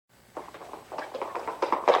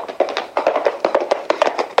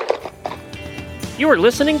You are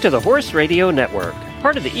listening to the Horse Radio Network,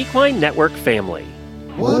 part of the Equine Network family.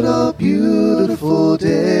 What a beautiful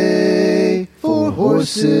day for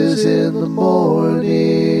horses in the morning.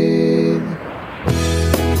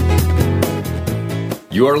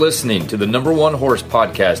 You are listening to the number one horse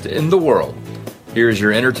podcast in the world. Here is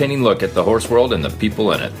your entertaining look at the horse world and the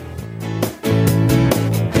people in it.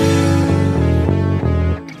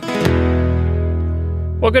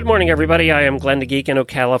 Well, good morning, everybody. I am Glenn the Geek in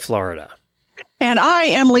Ocala, Florida. And I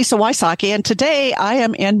am Lisa Wysocki, and today I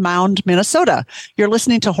am in Mound, Minnesota. You're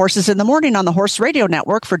listening to Horses in the Morning on the Horse Radio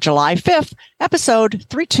Network for July 5th, episode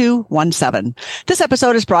 3217. This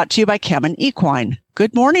episode is brought to you by Kemin Equine.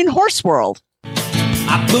 Good morning, Horse World.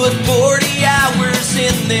 I put 40 hours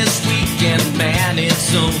in this weekend, man,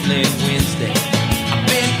 it's only Wednesday. I've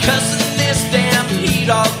been cussing this damn heat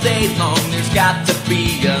all day long, there's got to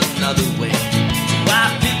be another way. So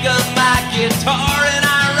I pick up my guitar and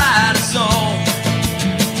I write a song.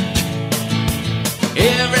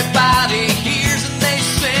 Everybody hears and they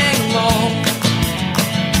sing along.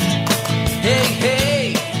 Hey,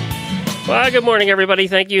 hey. Well, good morning, everybody.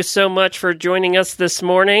 Thank you so much for joining us this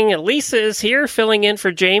morning. Lisa is here filling in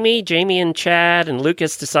for Jamie. Jamie and Chad and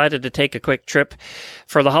Lucas decided to take a quick trip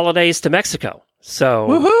for the holidays to Mexico. So,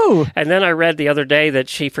 woohoo! And then I read the other day that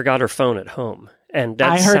she forgot her phone at home. And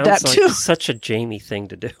that I heard sounds that like too. Such a Jamie thing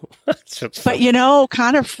to do. But, you know,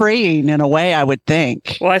 kind of freeing in a way, I would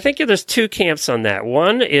think. Well, I think there's two camps on that.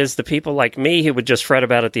 One is the people like me who would just fret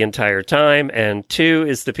about it the entire time. And two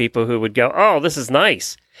is the people who would go, oh, this is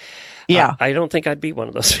nice. Yeah. I don't think I'd be one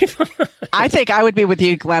of those people. I think I would be with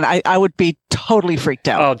you, Glenn. I would be totally freaked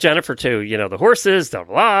out. Oh, Jennifer, too. You know, the horses, blah,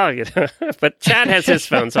 blah, you know. But Chad has his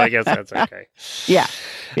phone, so I guess that's okay. Yeah.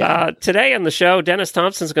 Today on the show, Dennis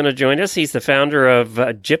Thompson's going to join us. He's the founder of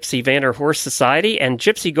Gypsy Vanner Horse Society and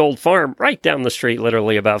Gypsy Gold Farm, right down the street,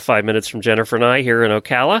 literally about 5 minutes from Jennifer and I here in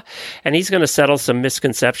Ocala. And he's going to settle some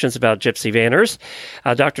misconceptions about Gypsy Vanners.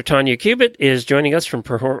 Dr. Tanya Cubitt is joining us from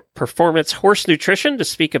Performance Horse Nutrition to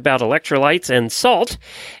speak about electrolytes and salt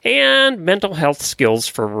and mental health skills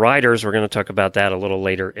for riders. We're going to talk about that a little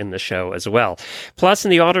later in the show as well. Plus,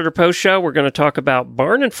 in the Auditor Post show, we're going to talk about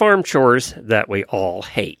barn and farm chores that we all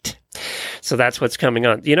hate. So that's what's coming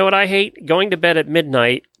on. You know what I hate? Going to bed at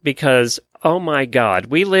midnight because, oh my God,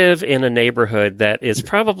 we live in a neighborhood that is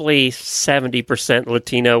probably 70%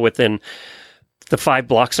 Latino within the 5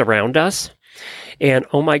 blocks around us. And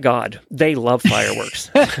oh my God, they love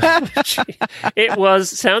fireworks.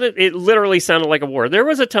 It literally sounded like a war. There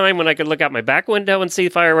was a time when I could look out my back window and see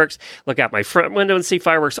fireworks, look out my front window and see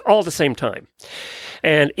fireworks all at the same time.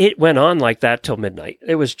 And it went on like that till midnight.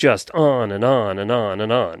 It was just on and on and on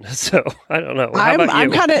and on. So I don't know. How about you?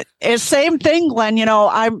 I'm kind of same thing, Glenn. You know,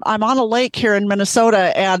 I'm on a lake here in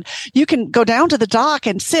Minnesota, and you can go down to the dock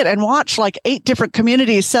and sit and watch like 8 different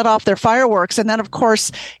communities set off their fireworks. And then, of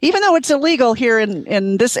course, even though it's illegal here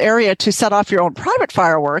in this area to set off your own private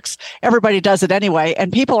fireworks, everybody does it anyway.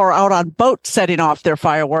 And people are out on boats setting off their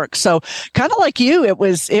fireworks. So kind of like you, it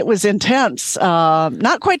was intense.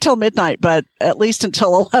 Not quite till midnight, but at least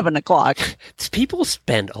until 11 o'clock. People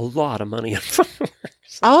spend a lot of money on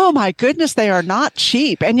fireworks. Oh my goodness, they are not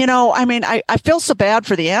cheap. And you know, I mean, I feel so bad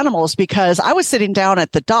for the animals because I was sitting down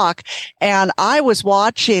at the dock and I was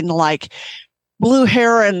watching like blue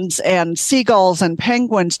herons and seagulls and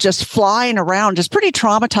penguins just flying around, just pretty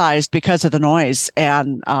traumatized because of the noise.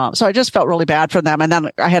 And so I just felt really bad for them. And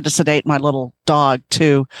then I had to sedate my little dog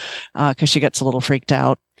too, because she gets a little freaked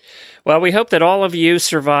out. Well, we hope that all of you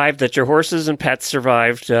survived, that your horses and pets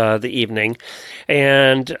survived the evening.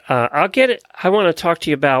 And I want to talk to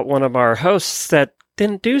you about one of our hosts that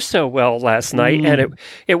didn't do so well last night, and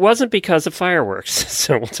it wasn't because of fireworks.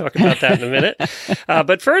 So we'll talk about that in a minute.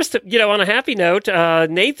 But first, you know, on a happy note,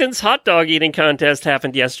 Nathan's hot dog eating contest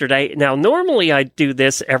happened yesterday. Now, normally I do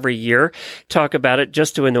this every year, talk about it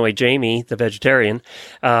just to annoy Jamie, the vegetarian.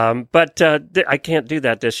 But I can't do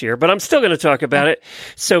that this year, but I'm still going to talk about it.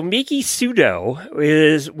 So Miki Sudo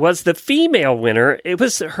was the female winner. It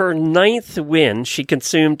was her 9th win. She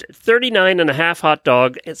consumed 39 and a half hot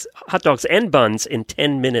dogs and buns in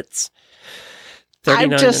 10 minutes.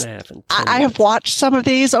 39 and a half. I have watched some of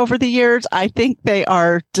these over the years. I think they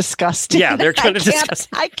are disgusting. Yeah, they're kind of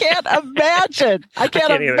disgusting. I can't imagine. I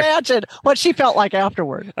can't imagine what she felt like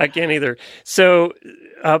afterward. I can't either. So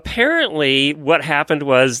apparently what happened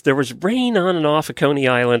was there was rain on and off at Coney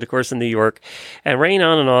Island, of course, in New York, and rain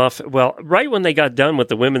on and off. Well, right when they got done with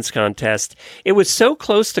the women's contest, it was so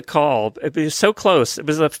close to call. It was so close. It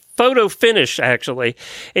was a photo finish, actually.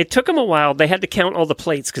 It took them a while. They had to count all the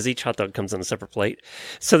plates because each hot dog comes on a separate plate.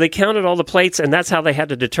 right? So they counted all the plates, and that's how they had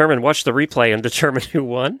to watch the replay and determine who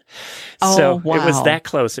won. Oh, so wow. It was that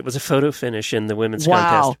close. It was a photo finish in the women's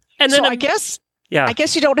Wow. contest. And then so I guess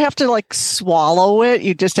you don't have to like swallow it.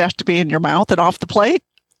 You just have to be in your mouth and off the plate.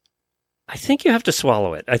 I think you have to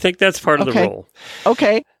swallow it. I think that's part of the rule.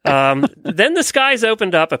 Okay. Then the skies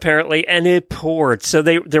opened up, apparently, and it poured. So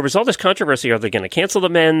there was all this controversy. Are they going to cancel the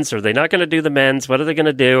men's? Are they not going to do the men's? What are they going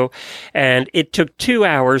to do? And it took 2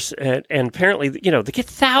 hours. And apparently, they get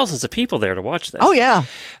thousands of people there to watch this. Oh, yeah.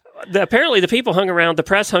 Apparently, the people hung around, the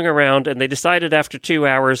press hung around, and they decided after 2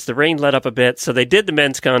 hours, the rain let up a bit. So they did the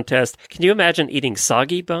men's contest. Can you imagine eating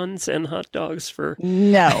soggy buns and hot dogs for...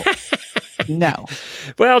 No. No.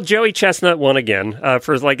 Well, Joey Chestnut won again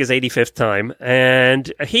for like his 85th time,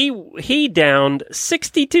 and he downed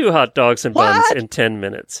 62 hot dogs and buns in 10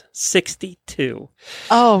 minutes. 62.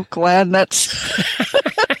 Oh, Glenn, that's...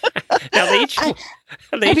 Now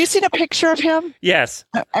have you seen a picture of him? Yes.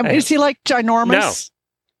 Is he like ginormous?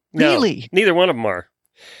 No. Really? Neither one of them are.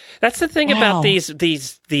 That's the thing about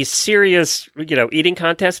these serious, eating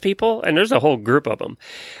contest people, and there's a whole group of them.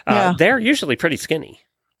 They're usually pretty skinny.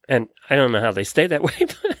 And I don't know how they stay that way,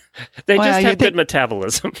 but they just have good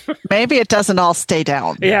metabolism. Maybe it doesn't all stay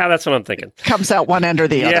down. Yeah, that's what I'm thinking. Comes out one end or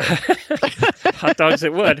the other. Yeah. Hot dogs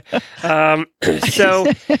it would. So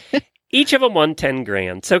each of them won 10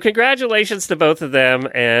 grand. So congratulations to both of them.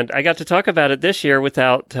 And I got to talk about it this year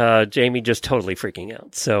without Jamie just totally freaking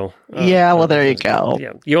out. So well, there you go.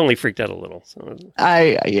 Yeah, you only freaked out a little. So.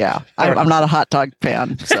 I'm not a hot dog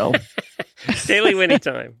fan. So Daily Winnie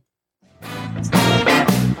time.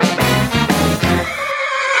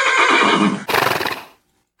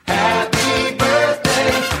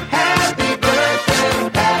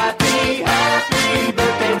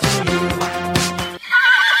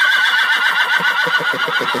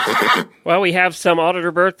 Well, we have some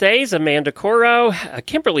auditor birthdays: Amanda Coro,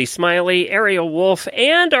 Kimberly Smiley, Ariel Wolf,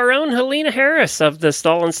 and our own Helena Harris of the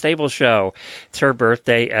Stall and Stable Show. It's her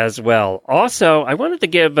birthday as well. Also, I wanted to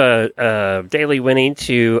give a daily winning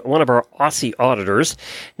to one of our Aussie auditors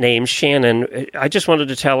named Shannon. I just wanted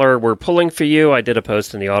to tell her we're pulling for you. I did a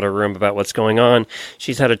post in the auditor room about what's going on.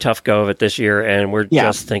 She's had a tough go of it this year, and we're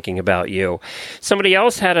just thinking about you. Somebody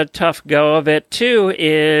else had a tough go of it, too,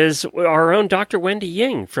 is our own Dr. Wendy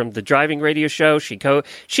Ying from the Driving Radio Show.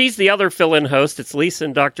 She's the other fill-in host. It's Lisa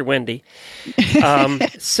and Dr. Wendy.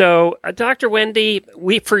 So Dr. Wendy,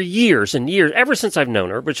 for years and years, ever since I've known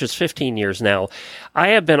her, which is 15 years now, I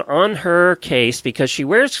have been on her case because she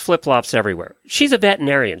wears flip-flops everywhere. She's a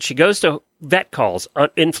veterinarian. She goes to vet calls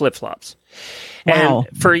in flip-flops. Wow.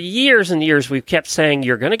 And for years and years, we've kept saying,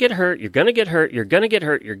 you're going to get hurt, you're going to get hurt, you're going to get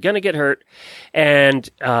hurt, you're going to get hurt. And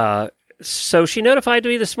so she notified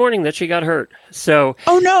me this morning that she got hurt. So,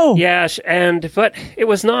 oh no! Yeah, but it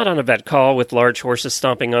was not on a vet call with large horses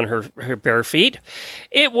stomping on her bare feet.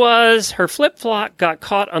 It was her flip-flop got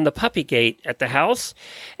caught on the puppy gate at the house,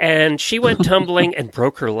 and she went tumbling and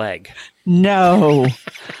broke her leg. No!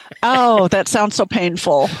 Oh, that sounds so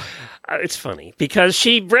painful. It's funny because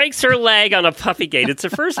she breaks her leg on a puppy gate. It's the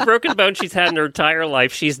first broken bone she's had in her entire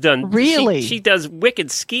life. She's done really. She does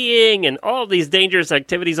wicked skiing and all these dangerous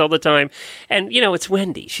activities all the time. And it's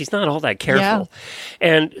Wendy. She's not all that careful. Yeah.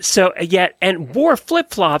 And so and wore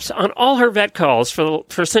flip-flops on all her vet calls for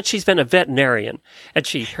since she's been a veterinarian. And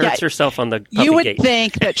she hurts herself on the puppy gate. You would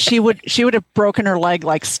think that she would have broken her leg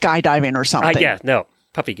like skydiving or something. No,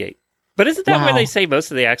 puppy gate. But isn't that where they say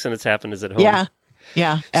most of the accidents happen is at home? Yeah.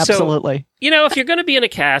 Yeah, absolutely. So, if you're going to be in a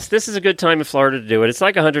cast, this is a good time in Florida to do it. It's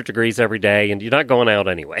like 100 degrees every day, and you're not going out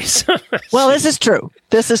anyway. So, well, this is true.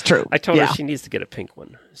 I told her she needs to get a pink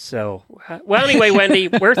one. So, well, anyway, Wendy,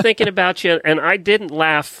 we're thinking about you, and I didn't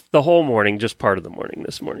laugh the whole morning, just part of the morning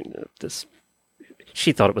this morning.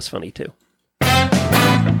 She thought it was funny, too.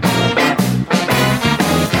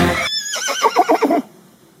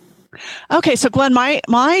 Okay, so Glenn,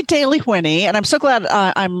 my daily whinny, and I'm so glad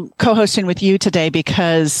I'm co-hosting with you today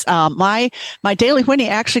because my daily whinny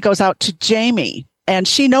actually goes out to Jamie, and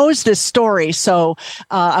she knows this story, so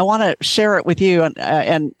I want to share it with you.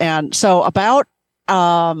 And so about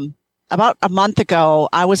a month ago,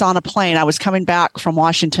 I was on a plane. I was coming back from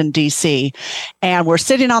Washington, D.C., and we're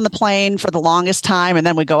sitting on the plane for the longest time. And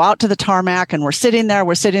then we go out to the tarmac and we're sitting there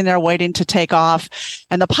waiting to take off.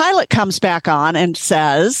 And the pilot comes back on and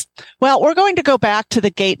says, well, we're going to go back to the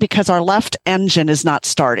gate because our left engine is not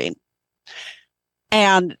starting.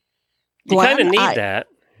 And you kind of need that.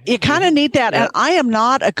 You kind of need that. Yep. And I am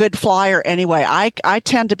not a good flyer anyway. I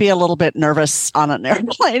tend to be a little bit nervous on an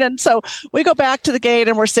airplane. And so we go back to the gate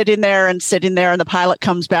and we're sitting there. And the pilot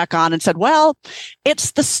comes back on and said, well,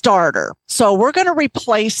 it's the starter. So we're going to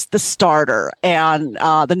replace the starter. And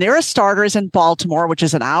the nearest starter is in Baltimore, which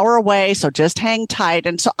is an hour away. So just hang tight.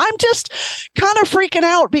 And so I'm just kind of freaking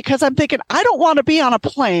out because I'm thinking, I don't want to be on a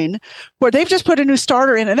plane where they've just put a new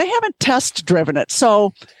starter in and they haven't test driven it.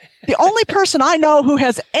 So the only person I know who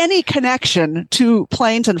has any connection to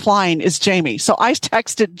planes and flying is Jamie. So I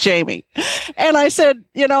texted Jamie and I said,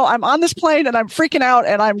 I'm on this plane and I'm freaking out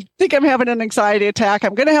and I think I'm having an anxiety attack.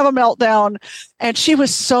 I'm going to have a meltdown. And she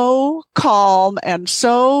was so calm and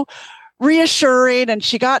so reassuring. And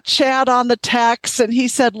she got Chad on the text and he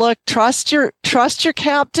said, look, trust your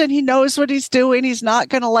captain. He knows what he's doing. He's not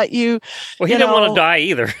going to let you. Well, he didn't want to die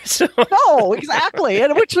either. So. No, exactly.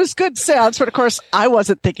 And which was good sense. But of course, I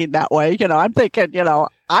wasn't thinking that way. I'm thinking,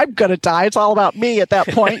 I'm going to die. It's all about me at that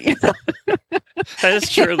point. That is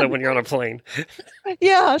true, though, when you're on a plane.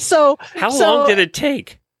 Yeah. So how long did it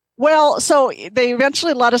take? Well, so they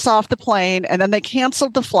eventually let us off the plane and then they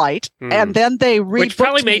canceled the flight and then they rebooked Which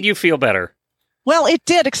probably made you feel better. Well, it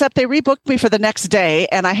did, except they rebooked me for the next day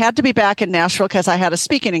and I had to be back in Nashville because I had a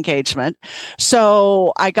speaking engagement.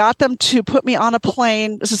 So I got them to put me on a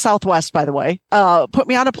plane. This is Southwest, by the way, put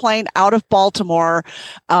me on a plane out of Baltimore,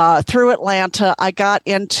 through Atlanta. I got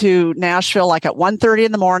into Nashville like at 1:30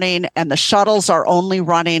 in the morning and the shuttles are only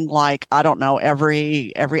running like, I don't know,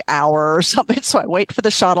 every hour or something. So I wait for the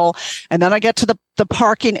shuttle and then I get to the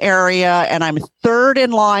parking area and I'm third in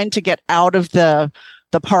line to get out of the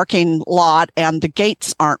parking lot and the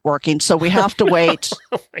gates aren't working. So we have to wait.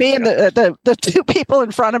 Me and the two people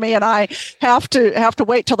in front of me and I have to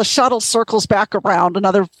wait till the shuttle circles back around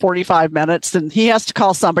another 45 minutes. And he has to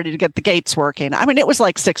call somebody to get the gates working. I mean, it was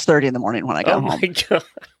like 6:30 in the morning when I got home. My God.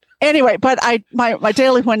 Anyway, but my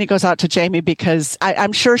daily Wendy goes out to Jamie because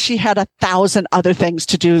I'm sure she had 1,000 other things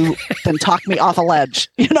to do than talk me off a ledge,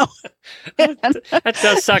 That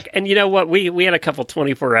does suck. And you know what? We had a couple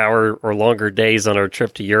 24-hour or longer days on our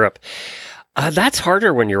trip to Europe. That's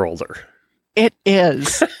harder when you're older. It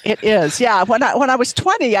is. It is. Yeah. When I was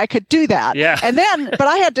 20, I could do that. Yeah. And then, but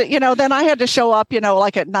I had to, then I had to show up,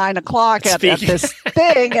 like at 9 o'clock at this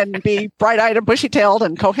thing and be bright-eyed and bushy-tailed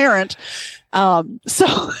and coherent. And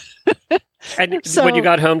when you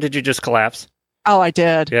got home, did you just collapse? Oh, I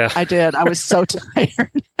did. Yeah. I did. I was so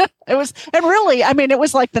tired. It was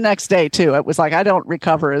like the next day too. It was like, I don't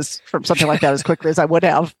recover from something like that as quickly as I would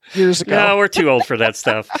have years ago. No, we're too old for that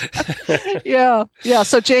stuff. Yeah. Yeah.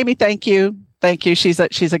 So Jamie, thank you. Thank you. She's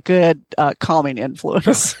a good, calming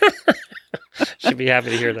influence. Should be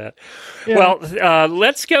happy to hear that. Yeah. Well,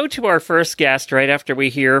 let's go to our first guest right after we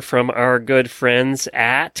hear from our good friends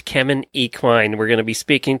at Kemin Equine. We're going to be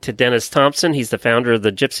speaking to Dennis Thompson. He's the founder of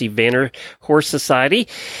the Gypsy Vanner Horse Society.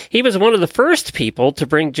 He was one of the first people to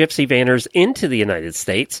bring Gypsy Vanners into the United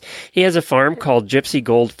States. He has a farm called Gypsy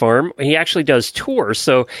Gold Farm. He actually does tours.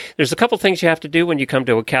 So there's a couple things you have to do when you come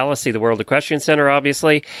to Ocala, see the World Equestrian Center,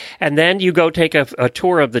 obviously. And then you go take a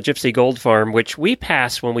tour of the Gypsy Gold Farm, which we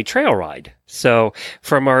pass when we trail ride. So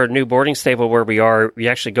from our new boarding stable where we are, we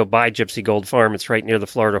actually go by Gypsy Gold Farm. It's right near the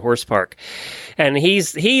Florida Horse Park. And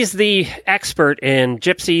he's the expert in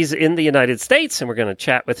gypsies in the United States, and we're going to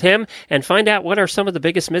chat with him and find out what are some of the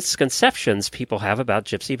biggest misconceptions people have about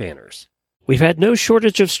Gypsy Vanners. We've had no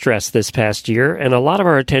shortage of stress this past year, and a lot of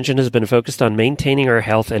our attention has been focused on maintaining our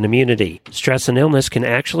health and immunity. Stress and illness can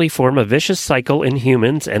actually form a vicious cycle in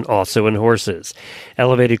humans and also in horses.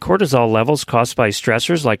 Elevated cortisol levels caused by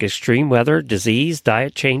stressors like extreme weather, disease,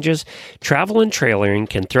 diet changes, travel, and trailering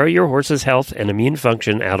can throw your horse's health and immune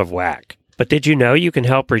function out of whack. But did you know you can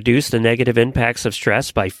help reduce the negative impacts of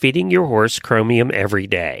stress by feeding your horse chromium every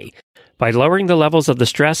day? By lowering the levels of the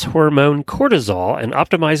stress hormone cortisol and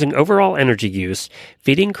optimizing overall energy use,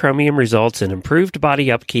 feeding chromium results in improved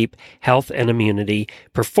body upkeep, health and immunity,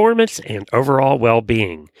 performance, and overall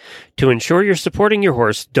well-being. To ensure you're supporting your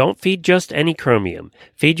horse, don't feed just any chromium.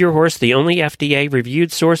 Feed your horse the only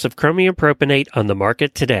FDA-reviewed source of chromium propionate on the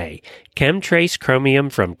market today, ChemTrace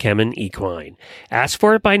Chromium from Kemin Equine. Ask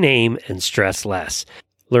for it by name and stress less.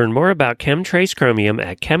 Learn more about ChemTrace Chromium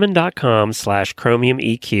at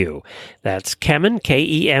Kemin.com/ChromiumEQ. That's Kemin,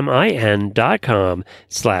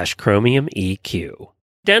 KEMIN.com/ChromiumEQ.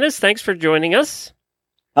 Dennis, thanks for joining us.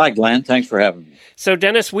 Hi, Glenn. Thanks for having me. So,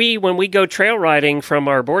 Dennis, when we go trail riding from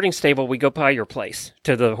our boarding stable, we go by your place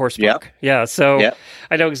to the horse park. Yep. Yeah, so Yep.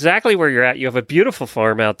 I know exactly where you're at. You have a beautiful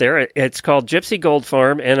farm out there. It's called Gypsy Gold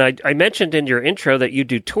Farm, and I mentioned in your intro that you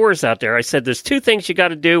do tours out there. I said there's two things you got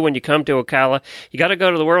to do when you come to Ocala. You got to go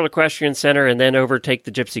to the World Equestrian Center and then overtake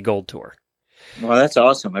the Gypsy Gold Tour. Well, that's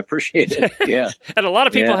awesome. I appreciate it. Yeah. And a lot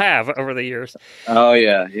of people have over the years. Oh,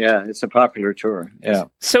 yeah. Yeah. It's a popular tour. Yeah.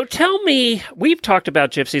 So tell me, we've talked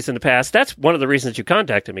about gypsies in the past. That's one of the reasons you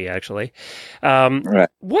contacted me, actually. Right.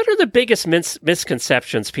 What are the biggest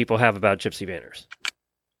misconceptions people have about gypsy vanners?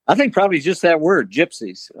 I think probably just that word,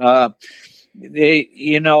 gypsies.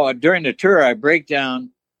 During the tour, I break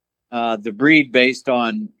down the breed based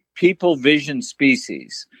on people, vision,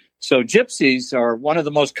 species. So gypsies are one of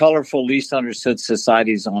the most colorful, least understood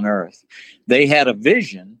societies on earth. They had a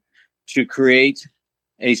vision to create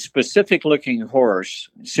a specific looking horse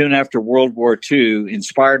soon after World War II,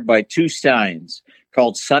 inspired by two stallions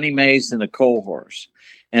called Sunny Mays and the Coal Horse.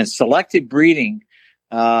 And selective breeding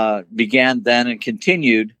began then and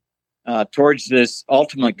continued towards this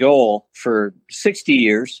ultimate goal for 60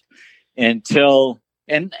 years until,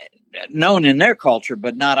 and known in their culture,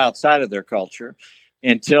 but not outside of their culture,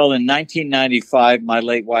 until in 1995, my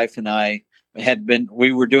late wife and I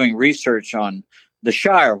we were doing research on the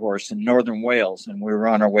Shire horse in northern Wales, and we were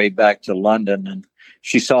on our way back to London, and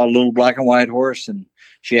she saw a little black and white horse, and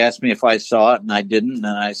she asked me if I saw it, and I didn't, and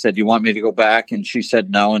I said, "You want me to go back?" And she said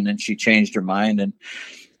no, and then she changed her mind,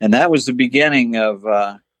 and that was the beginning of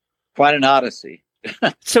quite an odyssey.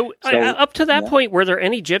 So up to that point, were there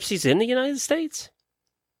any gypsies in the United States?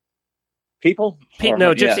 People?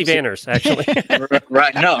 No, gypsy vanners, actually.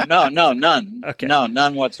 Right. No, none. Okay. No,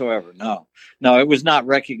 none whatsoever. No, it was not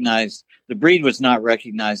recognized. The breed was not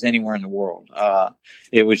recognized anywhere in the world.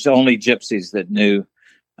 It was only gypsies that knew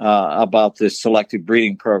about this selective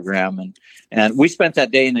breeding program. And we spent that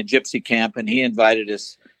day in the gypsy camp, and he invited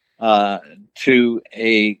us to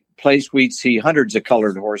a place we'd see hundreds of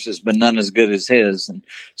colored horses, but none as good as his. And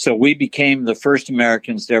so we became the first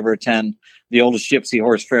Americans to ever attend the oldest gypsy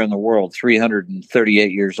horse fair in the world,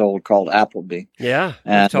 338 years old, called Appleby. Yeah,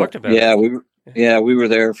 and we talked about it. We were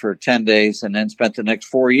there for 10 days and then spent the next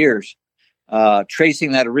 4 years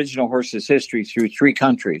tracing that original horse's history through 3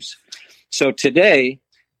 countries. So today,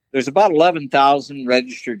 there's about 11,000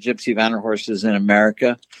 registered gypsy vanner horses in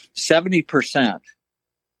America. 70%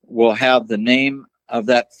 will have the name of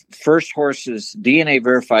that first horse's DNA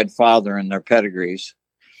verified father in their pedigrees,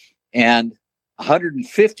 and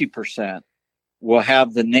 150% will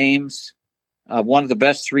have the names of one of the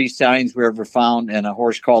best 3 stallions we ever found, and a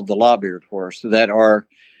horse called the Lawbeard horse, that are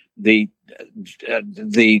the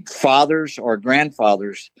fathers or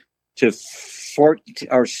grandfathers to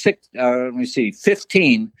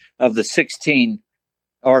 15 of the 16,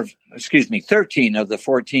 or excuse me, 13 of the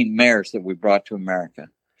 14 mares that we brought to America.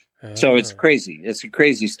 So it's crazy. It's a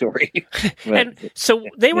crazy story. And so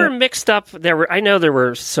they were mixed up. I know there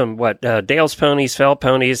were some Dale's ponies, Fell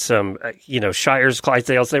ponies, some Shires,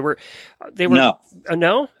 Clydesdales. They were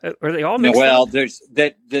no. Are they all mixed up? Well, there's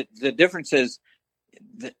the difference is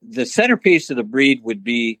the centerpiece of the breed would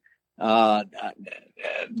be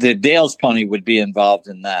the Dale's pony would be involved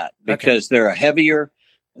in that because they're heavier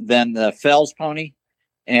than the Fell's pony.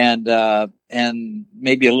 And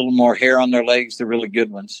maybe a little more hair on their legs, the really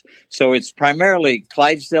good ones. So it's primarily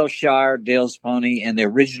Clydesdale, Shire, Dale's pony, and the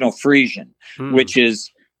original Frisian, which is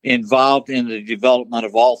involved in the development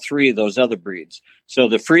of all 3 of those other breeds. So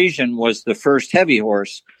the Frisian was the first heavy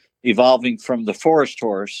horse evolving from the forest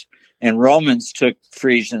horse, and Romans took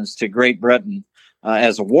Frisians to Great Britain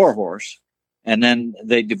as a war horse. And then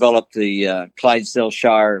they developed the Clydesdale,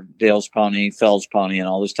 Shire, Dale's pony, Fell's pony, and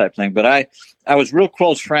all this type of thing. But I was real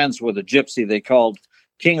close friends with a gypsy they called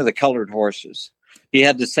King of the Colored Horses. He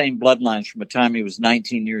had the same bloodlines from the time he was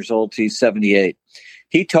 19 years old to 78.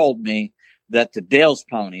 He told me that the Dale's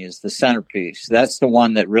pony is the centerpiece. That's the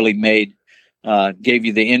one that really gave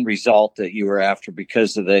you the end result that you were after,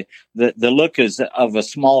 because of the look is of a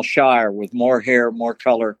small Shire with more hair, more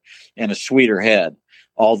color, and a sweeter head.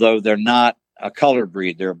 Although they're not a color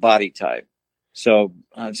breed, they're a body type. So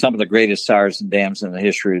some of the greatest sires and dams in the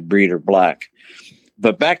history of the breed are black.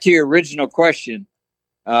 But back to your original question,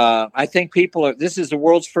 I think this is the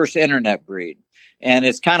world's first internet breed, and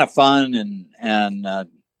it's kind of fun and I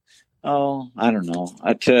don't know,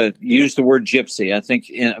 to use the word gypsy. I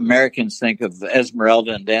think Americans think of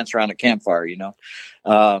Esmeralda and dance around a campfire,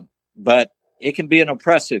 but it can be an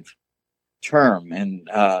oppressive term in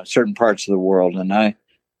certain parts of the world, and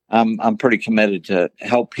I'm pretty committed to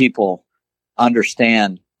help people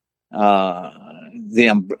understand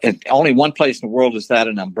only one place in the world is that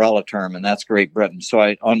an umbrella term, and that's Great Britain.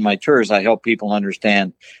 So on my tours, I help people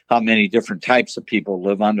understand how many different types of people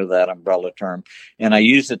live under that umbrella term. And I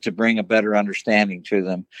use it to bring a better understanding to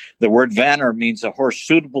them. The word vanner means a horse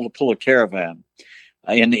suitable to pull a caravan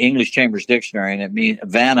in the English Chambers Dictionary. And it means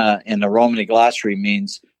vanna in the Romany glossary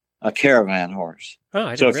means a caravan horse. Oh,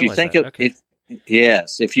 I didn't so if you think of it,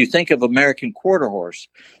 yes, if you think of American quarter horse,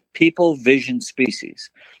 people, vision, species.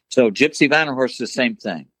 So Gypsy Vanner horse is the same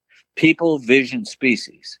thing. People, vision,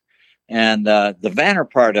 species. And the Vanner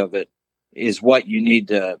part of it is what you need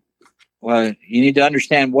to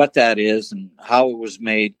understand what that is and how it was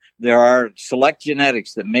made. There are select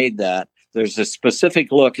genetics that made that. There's a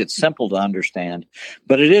specific look. It's simple to understand,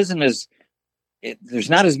 but it isn't there's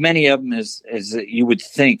not as many of them as you would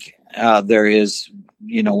think there is,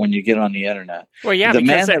 when you get on the internet. Well, yeah,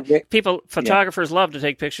 because photographers love to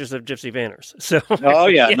take pictures of Gypsy Vanners. So. Oh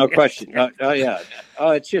yeah, no question. Oh yeah. Oh,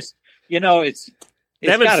 it's just it's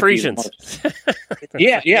them and Frisians.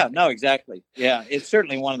 yeah, no, exactly. Yeah, it's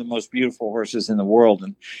certainly one of the most beautiful horses in the world,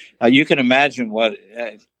 and you can imagine what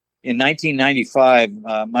in 1995,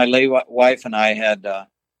 my late wife and I had.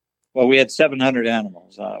 We had 700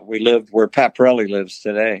 animals. We lived where Pat Pirelli lives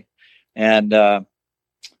today, and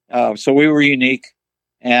so we were unique.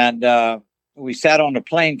 And we sat on a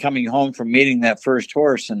plane coming home from meeting that first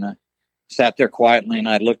horse, and sat there quietly. And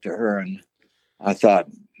I looked at her, and I thought,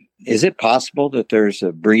 "Is it possible that there's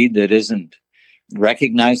a breed that isn't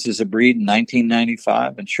recognized as a breed in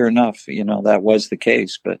 1995?" And sure enough, that was the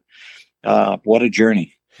case. But what a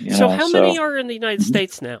journey! So how many are in the United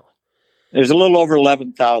States now? There's a little over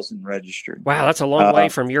 11,000 registered. Wow, that's a long way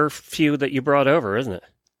from your few that you brought over, isn't it?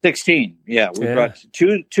 16. Yeah, we brought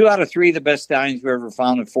two out of three of the best stallions we ever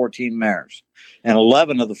found, and 14 mares. And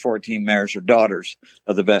 11 of the 14 mares are daughters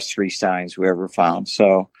of the best three stallions we ever found.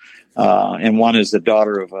 So, and one is the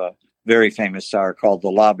daughter of a very famous sire called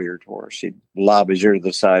the lob-eared horse. He'd lob his ear to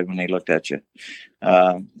the side when he looked at you.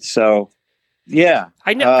 Yeah,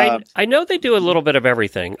 I know. I know they do a little bit of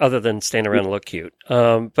everything other than stand around and look cute.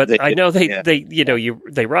 But I know they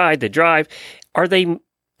ride, they drive.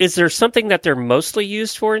 Is there something that they're mostly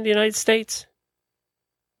used for in the United States?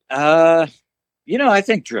 I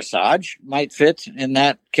think dressage might fit in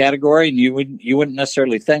that category, and you wouldn't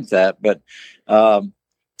necessarily think that. But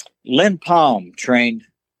Lynn Palm trained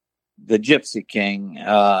the Gypsy King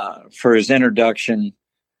for his introduction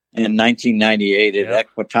in 1998 at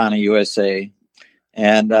Equine, USA.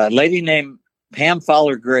 And a lady named Pam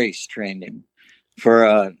Fowler Grace trained him for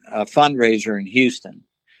a fundraiser in Houston.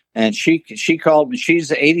 And she called me. She's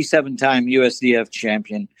the 87-time USDF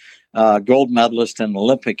champion, gold medalist and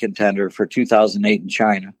Olympic contender for 2008 in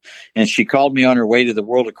China. And she called me on her way to the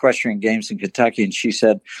World Equestrian Games in Kentucky. And she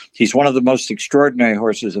said, "He's one of the most extraordinary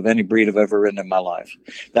horses of any breed I've ever ridden in my life."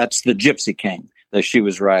 That's the Gypsy King that she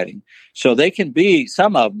was riding. So they can be,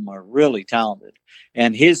 some of them are really talented.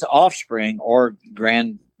 And his offspring or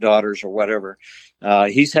granddaughters or whatever,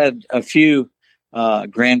 he's had a few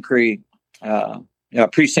Grand Prix,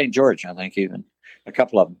 Prix St. George, I think, even a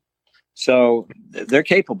couple of them. So they're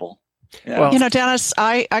capable. Yeah. Well, Dennis,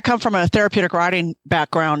 I come from a therapeutic riding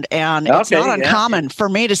background, and it's not uncommon for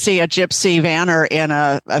me to see a Gypsy Vanner in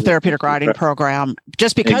a therapeutic riding program,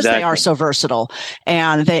 just because they are so versatile,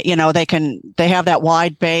 and they have that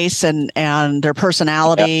wide base, and their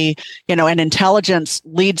personality, and intelligence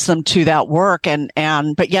leads them to that work,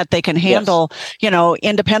 but yet they can handle,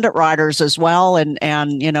 independent riders as well, and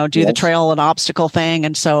do the trail and obstacle thing,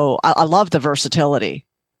 and so I love the versatility.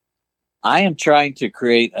 I am trying to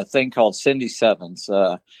create a thing called Cindy Sevens,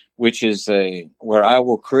 which is where I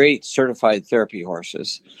will create certified therapy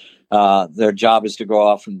horses. Their job is to go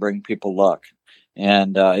off and bring people luck.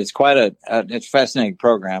 And it's quite it's a fascinating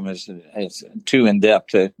program. It's too in-depth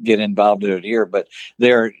to get involved in it here, but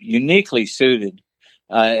they're uniquely suited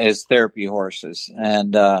as therapy horses.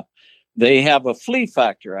 And they have a flea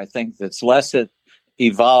factor, I think, that's less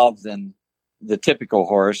evolved than the typical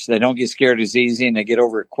horse. They don't get scared as easy, and they get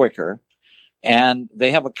over it quicker. And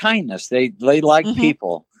they have a kindness. They like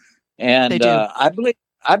people. And I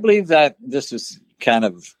believe that this is kind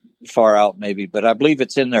of far out maybe, but I believe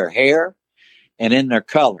it's in their hair and in their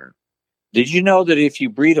color. Did you know that if you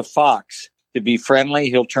breed a fox to be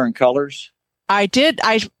friendly, he'll turn colors? I did.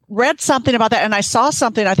 I read something about that, and I saw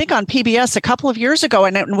something, I think, on PBS a couple of years ago,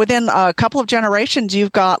 and within a couple of generations,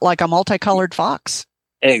 you've got like a multicolored fox.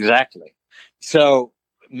 Exactly. So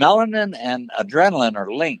melanin and adrenaline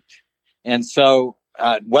are linked. And so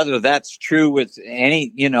whether that's true with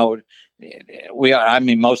any,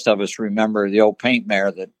 most of us remember the old paint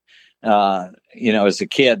mare that, as a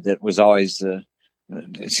kid, that was always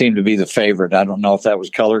seemed to be the favorite. I don't know if that was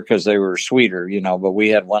color because they were sweeter, but we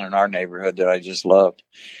had one in our neighborhood that I just loved.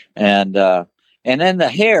 And then the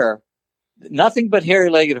hair, nothing but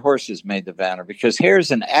hairy-legged horses made the Vanner, because hair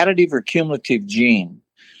is an additive or cumulative gene.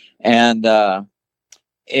 And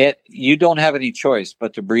you don't have any choice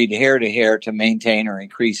but to breed hair to hair to maintain or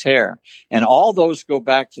increase hair. And all those go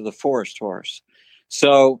back to the forest horse.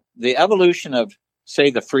 So the evolution of, say,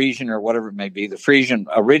 the Friesian or whatever it may be, the Friesian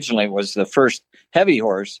originally was the first heavy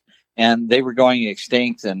horse, and they were going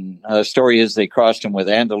extinct. And the story is they crossed them with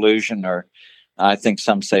Andalusian, or I think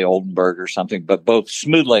some say Oldenburg or something, but both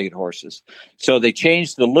smooth-legged horses. So they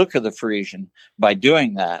changed the look of the Friesian by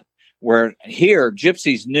doing that, where here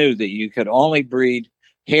Gypsies knew that you could only breed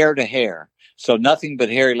hair to hair. So nothing but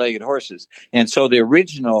hairy-legged horses. And so the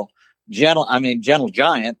original gentle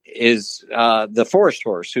giant is the forest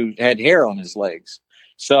horse who had hair on his legs.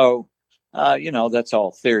 So, that's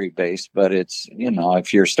all theory based, but it's,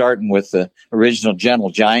 if you're starting with the original gentle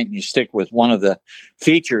giant and you stick with one of the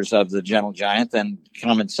features of the gentle giant, then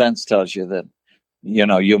common sense tells you that,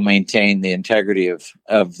 you'll maintain the integrity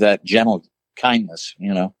of that gentle kindness,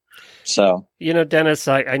 So, Dennis,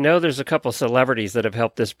 I know there's a couple celebrities that have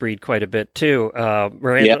helped this breed quite a bit too.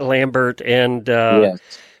 Miranda Lambert and, yes.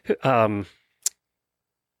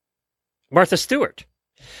 Martha Stewart.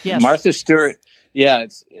 Yes. Martha Stewart. Yeah,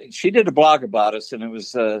 she did a blog about us, and it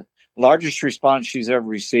was the largest response she's ever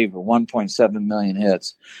received, with 1.7 million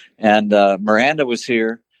hits. And Miranda was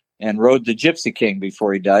here and rode the Gypsy King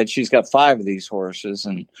before he died. She's got 5 of these horses,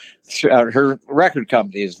 and her record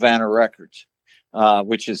company is Vanner Records,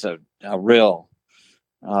 which is a real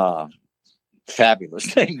fabulous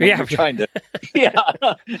thing. You're trying to,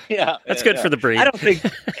 That's good for the breed.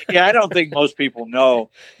 I don't think most people know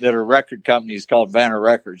that a record company is called Vanner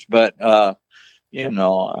Records, but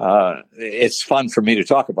it's fun for me to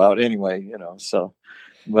talk about anyway. So,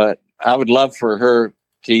 but I would love for her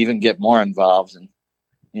to even get more involved, and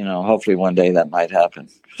hopefully one day that might happen.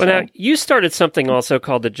 Well, now you started something also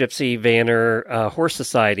called the Gypsy Vanner Horse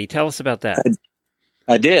Society. Tell us about that.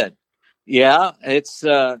 I did. Yeah, it's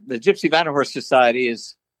the Gypsy Vanner Horse Society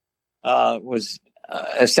was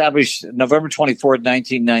established November 24th,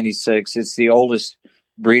 1996. It's the oldest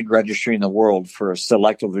breed registry in the world for a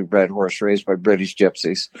selectively bred horse raised by British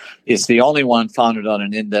Gypsies. It's the only one founded on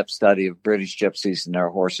an in-depth study of British Gypsies and their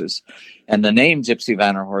horses. And the name Gypsy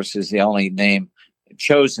Vanner Horse is the only name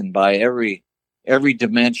chosen by every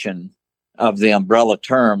dimension of the umbrella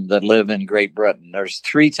term that live in Great Britain. There's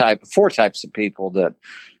 4 types of people that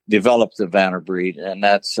developed the Vanner breed, and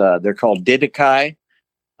that's they're called Didakai.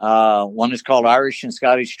 One is called Irish and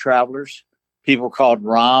Scottish Travelers. People called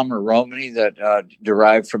Rom or Romany that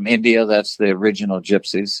derived from India. That's the original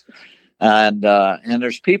Gypsies. And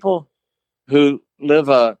there's people who live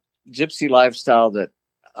a Gypsy lifestyle that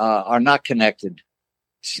are not connected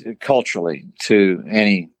culturally to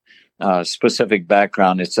any specific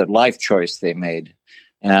background. It's a life choice they made.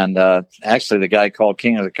 And actually, the guy called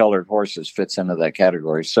King of the Colored Horses fits into that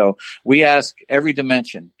category. So we ask every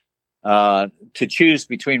dimension to choose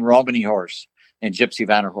between Romany horse and Gypsy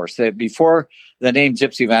Vanner horse. Before the name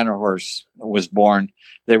Gypsy Vanner horse was born,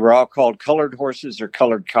 they were all called colored horses or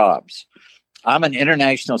colored cobs. I'm an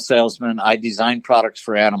international salesman. I design products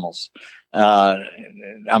for animals.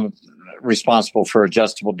 I'm responsible for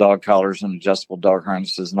adjustable dog collars and adjustable dog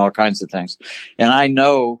harnesses and all kinds of things. And I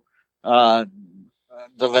know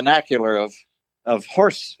the vernacular of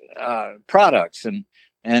horse products.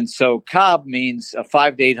 And so cob means a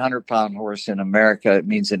 500 to 800 pound horse in America. It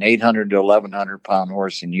means an 800 to 1100 pound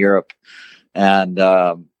horse in Europe. And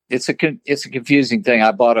it's a confusing thing.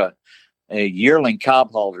 I bought a yearling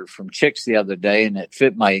cob halter from Chicks the other day, and it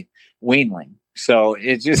fit my weanling. So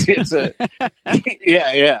it's a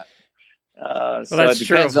yeah. Well, that's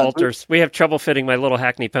true of halters. We have trouble fitting my little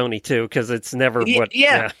Hackney pony too, because it's never what.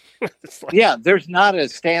 Yeah. There's not a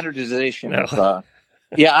standardization of.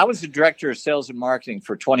 I was the director of sales and marketing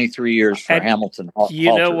for 23 years for Hamilton.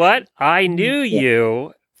 You know what? I knew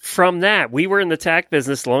you from that. We were in the tack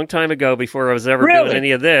business a long time ago before I was ever doing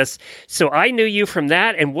any of this. So I knew you from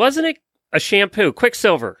that. And wasn't it a shampoo?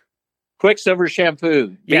 Quicksilver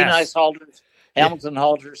shampoo. Yes. Be Nice halters. Hamilton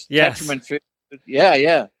halters. Yes. Tetraman food.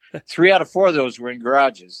 Yeah. 3 out of 4 of those were in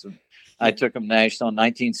garages. I took them national in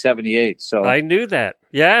 1978. So I knew that.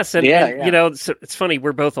 Yes. And, and you know, it's funny.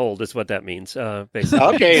 We're both old is what that means, basically.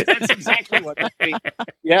 Okay. That's exactly what that means.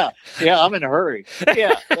 Yeah. I'm in a hurry.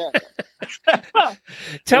 Yeah.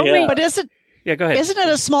 Tell me. But go ahead. Isn't it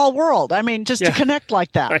a small world? I mean, just to connect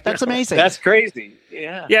like that. That's amazing. That's crazy.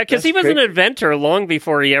 Yeah. Yeah. Because he was an inventor long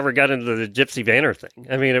before he ever got into the Gypsy Vanner thing.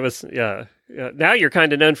 I mean, it Now you're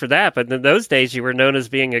kind of known for that, but in those days you were known as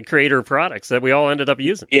being a creator of products that we all ended up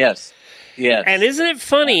using. Yes. Yes. And isn't it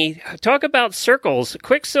funny? Talk about circles.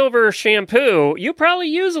 Quicksilver shampoo. You probably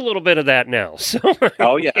use a little bit of that now. So.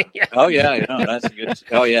 Oh yeah. Oh yeah. You know, that's a good.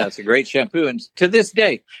 Oh yeah, it's a great shampoo. And to this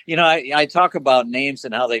day, you know, I talk about names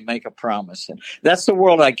and how they make a promise, and that's the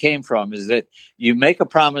world I came from. Is that you make a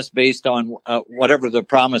promise based on whatever the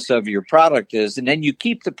promise of your product is, and then you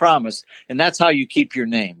keep the promise, and that's how you keep your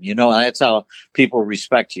name. You know, that's how people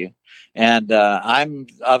respect you. And I'm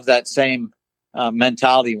of that same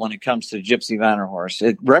mentality when it comes to Gypsy Vanner horse.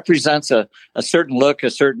 It represents a certain look, a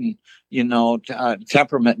certain, you know,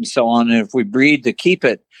 temperament and so on. And if we breed to keep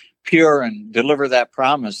it pure and deliver that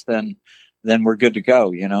promise, then we're good to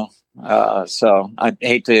go, you know. So I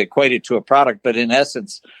hate to equate it to a product, but in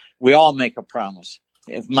essence, we all make a promise.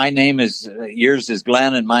 If my name is, yours is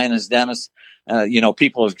Glenn and mine is Dennis, you know,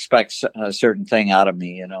 people expect a certain thing out of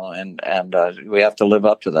me, you know, and we have to live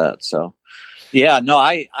up to that. So. Yeah, no,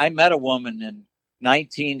 I met a woman in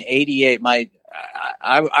 1988.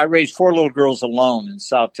 I raised 4 little girls alone in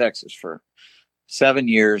South Texas for 7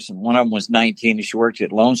 years, and one of them was 19. And she worked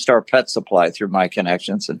at Lone Star Pet Supply through my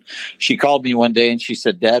connections. And she called me one day and she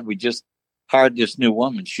said, "Dad, we just hired this new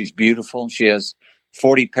woman. She's beautiful. She has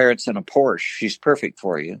 40 parrots and a Porsche. She's perfect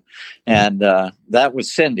for you." And that was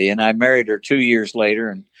Cindy. And I married her 2 years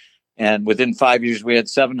later, and within 5 years we had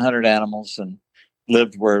 700 animals and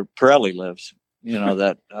lived where Pirelli lives. You know,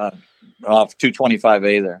 that off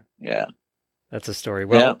 225A there. Yeah. That's a story.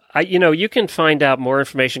 Well, yeah. You can find out more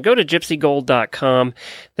information. Go to gypsygold.com.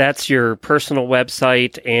 That's your personal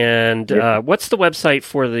website. And what's the website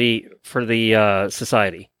for the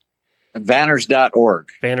society? Vanners.org.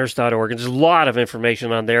 Vanners.org. And there's a lot of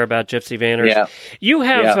information on there about Gypsy Vanners. Yeah. You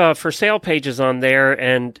have for sale pages on there,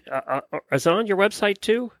 and is it on your website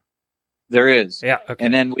too? There is. Yeah. Okay.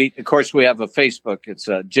 And then we have a Facebook. It's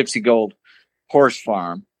Gypsy Gold Horse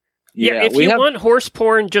Farm. Yeah, if you want horse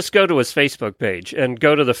porn, just go to his Facebook page and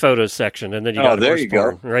go to the photos section, and then you got horse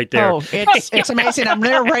porn right there. Oh, it's amazing. I'm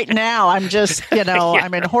there right now. I'm just,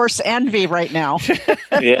 I'm in horse envy right now.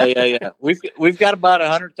 Yeah. We've got about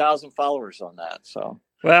 100,000 followers on that. So.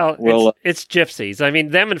 Well, it's gypsies. I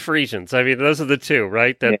mean, them and Frisians. I mean, those are the two,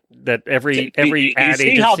 right? That every ad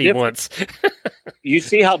agency wants. You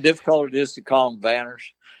see how difficult it is to call them Vanners?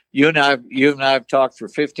 You and I have talked for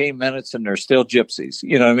 15 minutes, and they're still gypsies.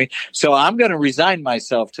 You know what I mean? So I'm going to resign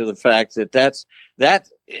myself to the fact that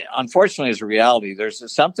unfortunately is a reality.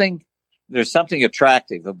 There's something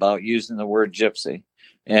attractive about using the word gypsy,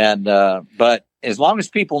 and but as long as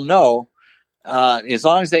people know, as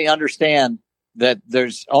long as they understand that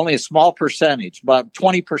there's only a small percentage, about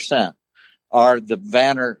 20%, are the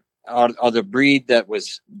Vanner, are the breed that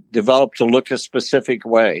was developed to look a specific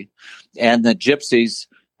way, and the gypsies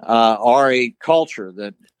are a culture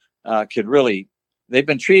that they've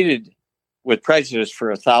been treated with prejudice for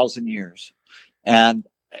 1,000 years. And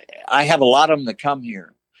I have a lot of them that come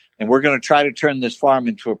here, and we're going to try to turn this farm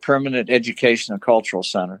into a permanent educational cultural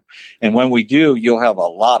center. And when we do, you'll have a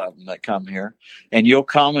lot of them that come here, and you'll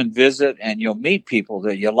come and visit, and you'll meet people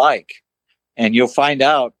that you like, and you'll find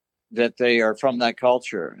out that they are from that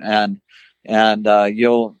culture, and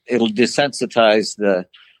it'll desensitize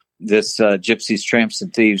this gypsies, tramps,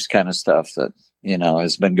 and thieves kind of stuff that,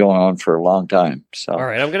 has been going on for a long time. So, all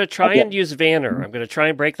right, I'm going to try and use Vanner. I'm going to try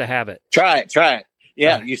and break the habit. Try it.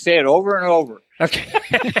 Yeah, you say it over and over. Okay.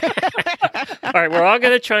 All right, we're all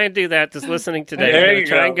going to try and do that just listening today. We're going to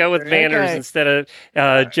try and go with Vanners instead of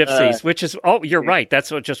gypsies, which is, you're right.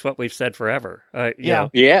 That's just what we've said forever.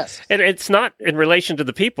 Yes. And it's not in relation to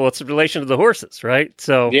the people. It's in relation to the horses, right?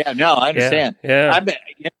 So. Yeah, no, I understand. Yeah.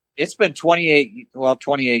 It's been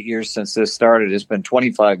 28 years since this started. It's been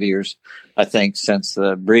 25 years, I think, since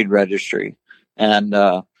the breed registry. And,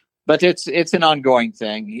 but it's an ongoing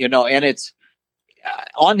thing, and it's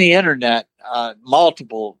on the internet,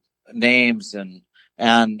 multiple names and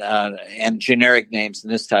generic names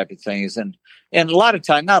and this type of things. And a lot of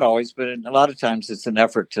time, not always, but a lot of times it's an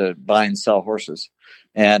effort to buy and sell horses.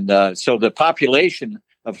 And, so the population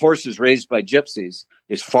of horses raised by gypsies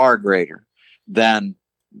is far greater than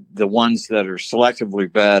the ones that are selectively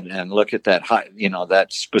bred and look at that high,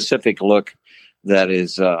 that specific look that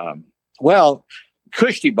is,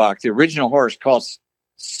 Kushtibok, the original horse, costs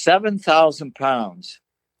 7,000 pounds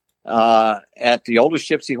at the oldest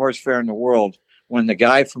gypsy horse fair in the world, when the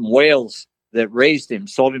guy from Wales that raised him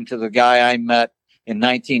sold him to the guy I met in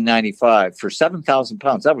 1995 for 7,000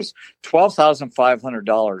 pounds. That was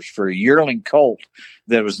 $12,500 for a yearling colt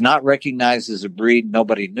that was not recognized as a breed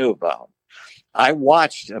nobody knew about. I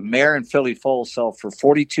watched a mare and filly foal sell for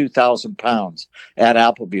 42,000 pounds at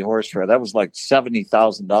Appleby Horse Fair. That was like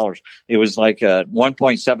 $70,000. It was like a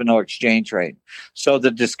 1.70 exchange rate. So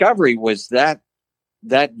the discovery was that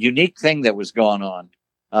unique thing that was going on,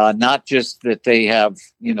 not just that they have,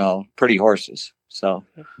 pretty horses. So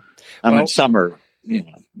some are,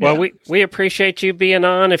 Well, we appreciate you being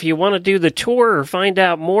on. If you want to do the tour or find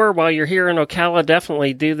out more while you're here in Ocala,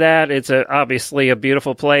 definitely do that. It's obviously a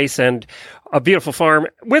beautiful place and a beautiful farm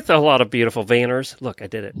with a lot of beautiful vanners. Look, I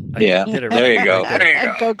did it. I did it right. There you go. Right there you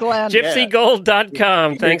go. Go, Glenn.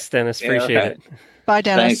 GypsyGold.com. Thanks, Dennis. Appreciate it. Bye,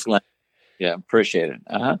 Dennis. Thanks, Glenn. Yeah, appreciate it.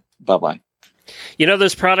 Bye-bye.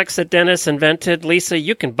 Those products that Dennis invented, Lisa,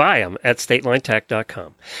 you can buy them at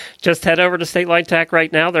statelinetech.com. Just head over to State Line Tech right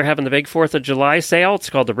now. They're having the big 4th of July sale. It's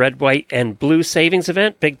called the Red, White, and Blue Savings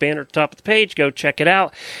Event. Big banner at the top of the page. Go check it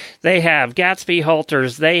out. They have Gatsby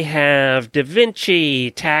halters. They have Da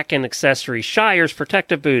Vinci tack and accessories, Shires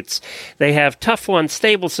protective boots. They have Tough One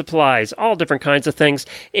stable supplies, all different kinds of things,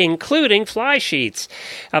 including fly sheets.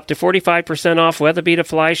 Up to 45% off Weatherbeeta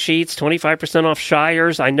fly sheets, 25% off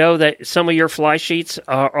Shires. I know that some of your fly sheets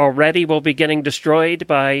already will be getting destroyed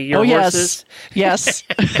by your horses. Yes.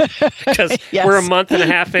 Because we're a month and a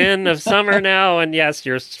half in of summer now, and yes,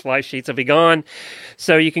 your fly sheets will be gone.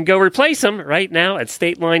 So you can go replace them right now at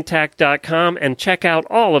statelinetech.com and check out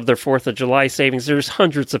all of their 4th of July savings. There's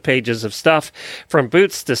hundreds of pages of stuff, from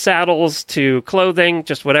boots to saddles to clothing,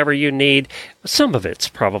 just whatever you need. Some of it's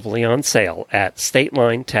probably on sale at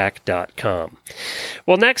statelinetech.com.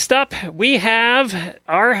 Well, next up, we have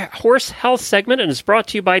our horse health segment, and it's brought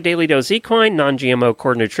to you by Daily Dose Equine, non-GMO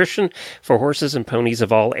core nutrition for horses and ponies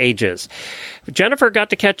of all ages. Jennifer got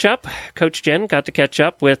to catch up, Coach Jen got to catch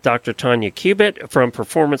up with Dr. Tanya Cubitt from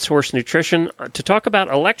Performance Horse Nutrition to talk about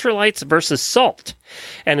electrolytes versus salt.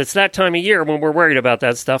 And it's that time of year when we're worried about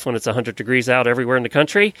that stuff when it's 100 degrees out everywhere in the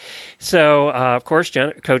country. So, of course,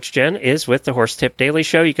 Coach Jen is with the Horse Tip Daily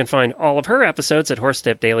Show. You can find all of her episodes at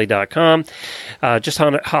horsetipdaily.com. Just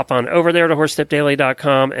hop on over there to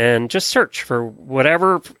horsetipdaily.com and just search for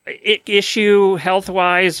whatever issue,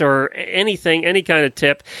 health-wise, or anything, any kind of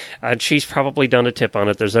tip. She's probably done a tip on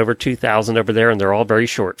it. There's over 2,000 over there, and they're all very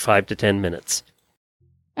short, 5 to 10 minutes.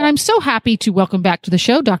 And I'm so happy to welcome back to the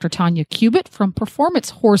show Dr. Tanya Cubitt from Performance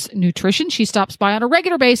Horse Nutrition. She stops by on a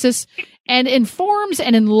regular basis and informs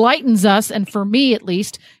and enlightens us, and for me at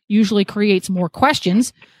least, usually creates more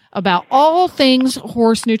questions about all things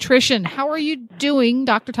horse nutrition. How are you doing,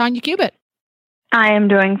 Dr. Tanya Cubitt? I am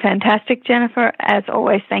doing fantastic, Jennifer. As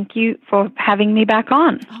always, thank you for having me back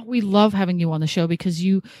on. Oh, we love having you on the show because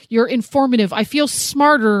you're informative. I feel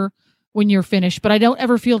smarter when you're finished, but I don't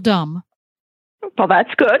ever feel dumb. Well,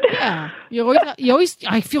 that's good. Yeah. You always,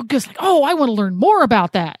 I feel good. Like, oh, I want to learn more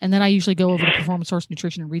about that. And then I usually go over to Performance Horse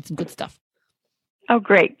Nutrition and read some good stuff. Oh,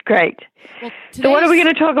 great. Well, so what are we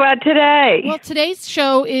going to talk about today? Well, today's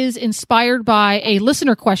show is inspired by a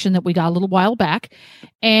listener question that we got a little while back.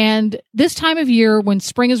 And this time of year, when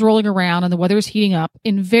spring is rolling around and the weather is heating up,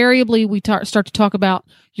 invariably we start to talk about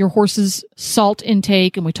your horse's salt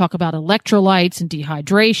intake, and we talk about electrolytes and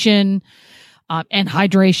dehydration. And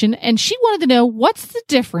hydration. And she wanted to know, what's the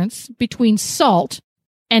difference between salt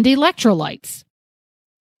and electrolytes?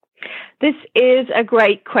 This is a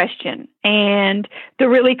great question. And the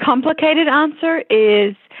really complicated answer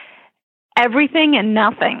is everything and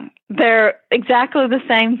nothing. They're exactly the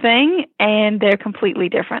same thing, and they're completely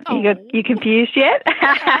different. Oh. You confused yet?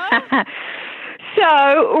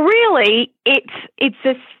 So really, it's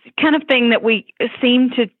this kind of thing that we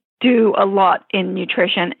seem to do a lot in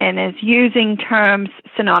nutrition and is using terms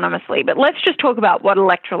synonymously. But let's just talk about what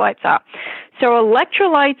electrolytes are. So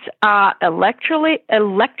electrolytes are electrically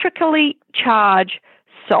charged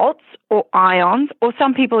salts or ions, or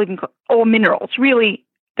some people even or minerals. Really,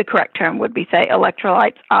 the correct term would be say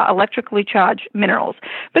electrolytes are electrically charged minerals.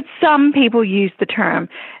 But some people use the term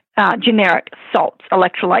generic salts,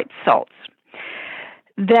 electrolyte salts.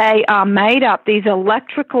 They are made up, these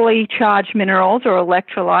electrically charged minerals or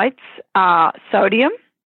electrolytes are sodium,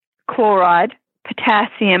 chloride,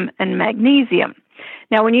 potassium, and magnesium.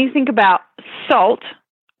 Now, when you think about salt,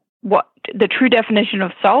 what the true definition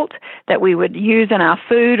of salt that we would use in our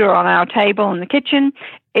food or on our table in the kitchen,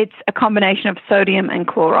 it's a combination of sodium and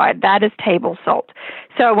chloride. That is table salt.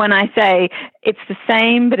 So when I say it's the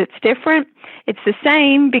same but it's different, it's the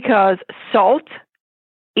same because salt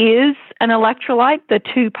is an electrolyte. The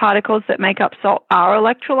two particles that make up salt are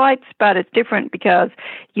electrolytes, but it's different because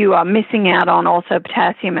you are missing out on also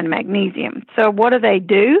potassium and magnesium. So what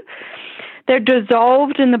do? They're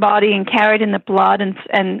dissolved in the body and carried in the blood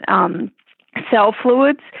and cell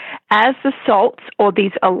fluids as the salts or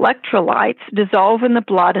these electrolytes dissolve in the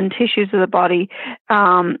blood and tissues of the body,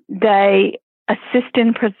 they assist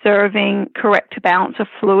in preserving correct balance of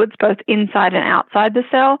fluids both inside and outside the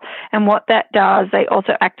cell. And what that does, they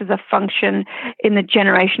also act as a function in the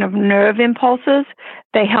generation of nerve impulses.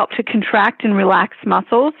 They help to contract and relax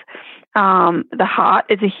muscles. The heart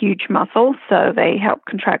is a huge muscle, so they help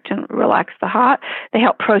contract and relax the heart. They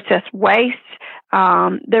help process waste.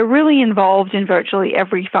 They're really involved in virtually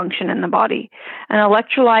every function in the body. An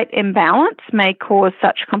electrolyte imbalance may cause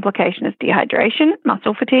such complication as dehydration,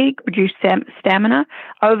 muscle fatigue, reduced stamina,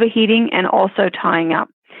 overheating, and also tying up.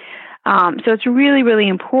 So it's really, really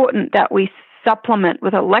important that we supplement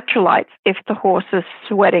with electrolytes if the horse is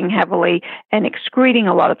sweating heavily and excreting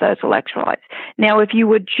a lot of those electrolytes. Now, if you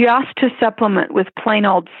were just to supplement with plain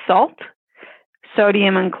old salt,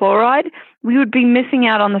 sodium and chloride, we would be missing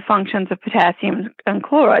out on the functions of potassium and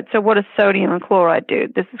chloride. So what does sodium and chloride do?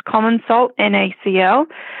 This is common salt, NaCl.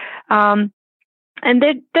 And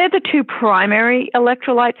they're the two primary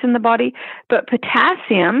electrolytes in the body. But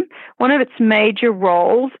potassium, one of its major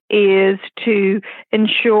roles is to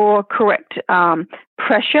ensure correct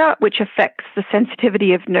pressure, which affects the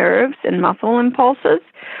sensitivity of nerves and muscle impulses.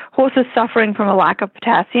 Horses suffering from a lack of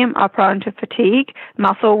potassium are prone to fatigue,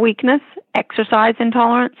 muscle weakness, exercise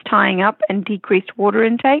intolerance, tying up, and decreased water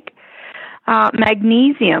intake.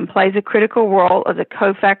 Magnesium plays a critical role as a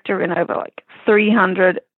cofactor in over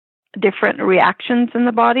 300 different reactions in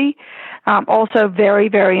the body. Also very,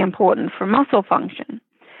 very important for muscle function.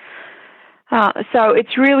 So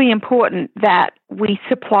it's really important that we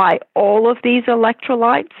supply all of these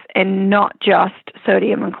electrolytes and not just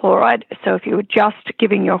sodium and chloride. So if you were just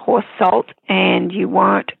giving your horse salt and you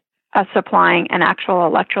weren't supplying an actual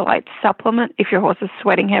electrolyte supplement, if your horse is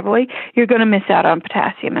sweating heavily, you're going to miss out on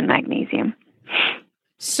potassium and magnesium.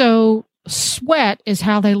 So sweat is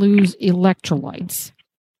how they lose electrolytes.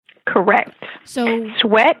 Correct. So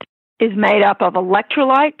sweat is made up of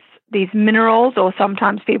electrolytes, these minerals, or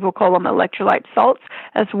sometimes people call them electrolyte salts,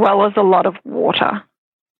 as well as a lot of water.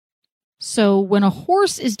 So when a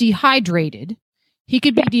horse is dehydrated, he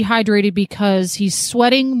could be dehydrated because he's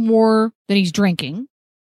sweating more than he's drinking.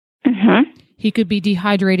 Mm-hmm. He could be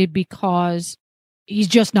dehydrated because he's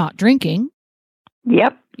just not drinking.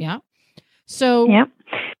 Yep. Yeah. So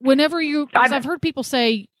whenever because I've heard people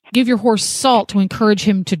say, give your horse salt to encourage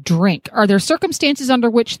him to drink. Are there circumstances under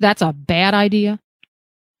which that's a bad idea?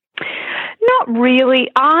 Not really.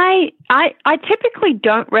 I typically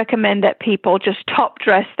don't recommend that people just top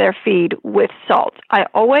dress their feed with salt. I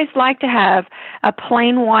always like to have a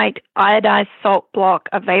plain white iodized salt block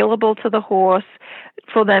available to the horse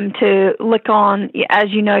for them to lick on. As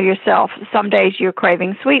you know yourself, some days you're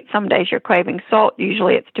craving sweet, some days you're craving salt.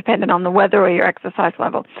 Usually it's dependent on the weather or your exercise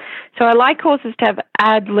level. So I like horses to have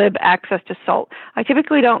ad lib access to salt. I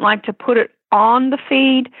typically don't like to put it on the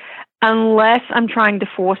feed unless I'm trying to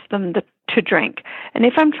force them to drink. And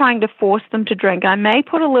if I'm trying to force them to drink, I may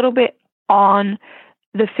put a little bit on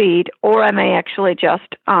the feed, or I may actually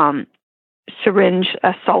just syringe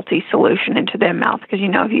a salty solution into their mouth, because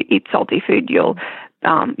if you eat salty food, you'll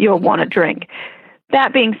want to drink.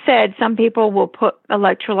 That being said, some people will put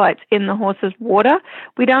electrolytes in the horse's water.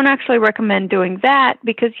 We don't actually recommend doing that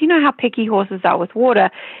because you know how picky horses are with water.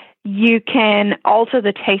 You can alter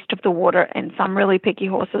the taste of the water, and some really picky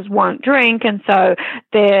horses won't drink, and so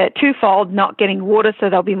they're twofold, not getting water,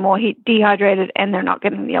 so they'll be more dehydrated, and they're not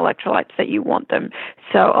getting the electrolytes that you want them.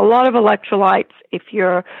 So a lot of electrolytes, if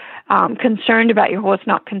you're concerned about your horse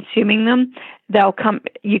not consuming them,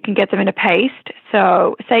 you can get them in a paste.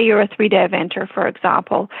 So say you're a 3-day eventer, for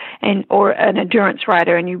example, or an endurance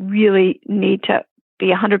rider, and you really need to be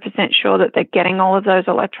 100% sure that they're getting all of those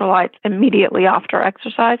electrolytes immediately after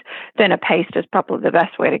exercise, then a paste is probably the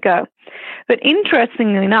best way to go. But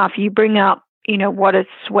interestingly enough, you bring up, what is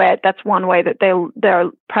sweat? That's one way that they're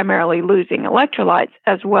primarily losing electrolytes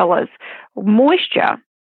as well as moisture.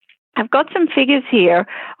 I've got some figures here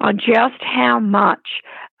on just how much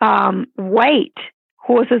weight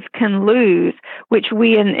horses can lose, which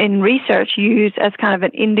we in research use as kind of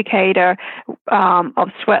an indicator of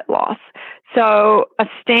sweat loss. So a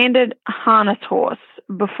standard harness horse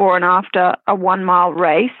before and after a 1-mile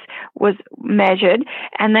race was measured,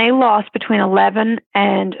 and they lost between 11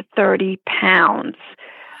 and 30 pounds.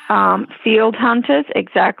 Field hunters,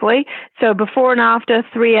 exactly. So before and after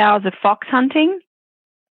 3 hours of fox hunting,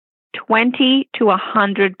 20 to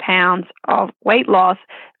 100 pounds of weight loss,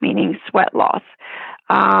 meaning sweat loss.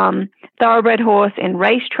 Thoroughbred horse in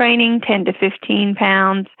race training, 10 to 15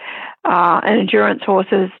 pounds. And endurance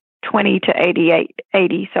horses, 20 to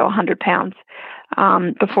 80, so 100 pounds.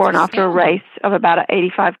 before and after a race of about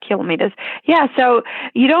 85 kilometers. Yeah, so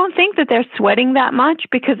you don't think that they're sweating that much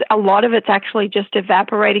because a lot of it's actually just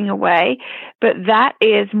evaporating away, but that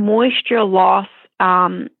is moisture loss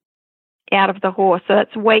out of the horse. So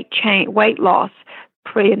that's weight loss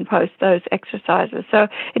pre and post those exercises. So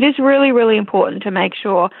it is really, really important to make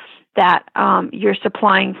sure that you're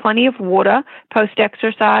supplying plenty of water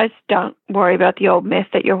post-exercise. Don't worry about the old myth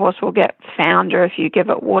that your horse will get founder if you give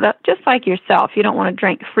it water. Just like yourself, you don't want to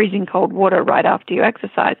drink freezing cold water right after you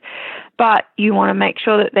exercise. But you want to make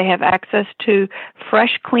sure that they have access to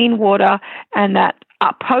fresh, clean water, and that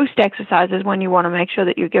post-exercise is when you want to make sure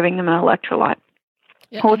that you're giving them an electrolyte.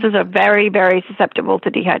 Yeah. Horses are very, very susceptible to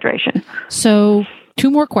dehydration. So 2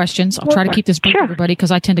 more questions. I'll try to keep this brief, everybody,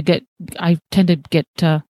 because I tend to get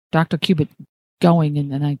Dr. Cubitt going,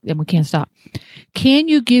 and we can't stop. Can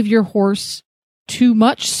you give your horse too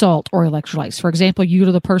much salt or electrolytes? For example,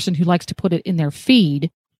 you're the person who likes to put it in their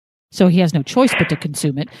feed, so he has no choice but to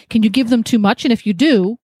consume it. Can you give them too much? And if you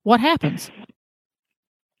do, what happens?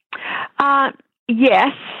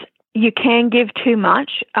 Yes, you can give too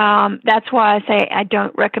much. That's why I say I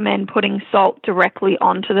don't recommend putting salt directly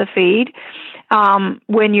onto the feed.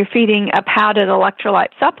 When you're feeding a powdered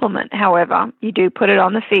electrolyte supplement, however, you do put it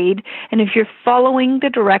on the feed. And if you're following the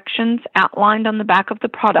directions outlined on the back of the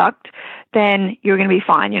product, then you're going to be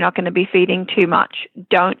fine. You're not going to be feeding too much.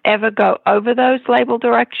 Don't ever go over those label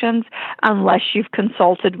directions unless you've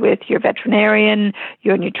consulted with your veterinarian,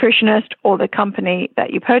 your nutritionist, or the company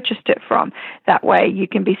that you purchased it from. That way you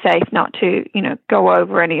can be safe not to, go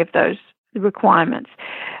over any of those requirements.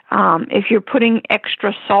 If you're putting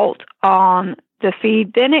extra salt on the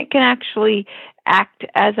feed, then it can actually act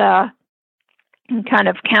as a kind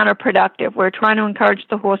of counterproductive. We're trying to encourage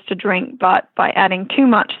the horse to drink, but by adding too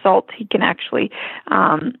much salt, he can actually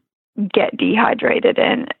get dehydrated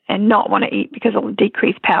and not want to eat because it'll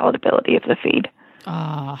decrease palatability of the feed.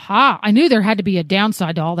 Aha. I knew there had to be a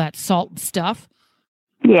downside to all that salt and stuff.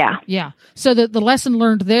 Yeah. Yeah. So the lesson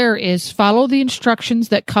learned there is follow the instructions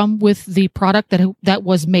that come with the product that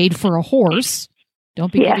was made for a horse.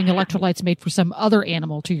 Don't be giving electrolytes made for some other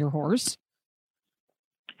animal to your horse.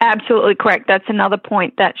 Absolutely correct. That's another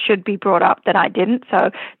point that should be brought up that I didn't. So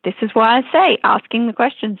this is why I say asking the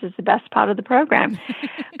questions is the best part of the program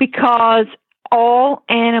because all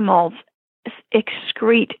animals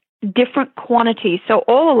excrete different quantities. So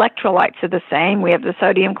all electrolytes are the same. We have the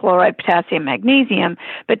sodium, chloride, potassium, magnesium,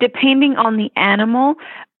 but depending on the animal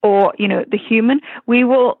or, the human, we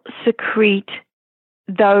will secrete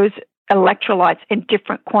those electrolytes in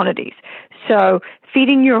different quantities. So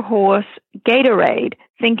feeding your horse Gatorade,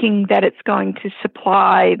 thinking that it's going to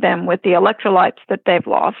supply them with the electrolytes that they've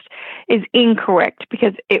lost is incorrect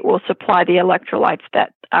because it will supply the electrolytes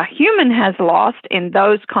that a human has lost in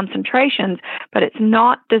those concentrations, but it's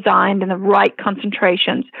not designed in the right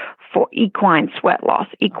concentrations for equine sweat loss.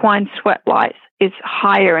 Equine sweat loss is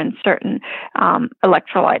higher in certain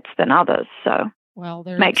electrolytes than others. So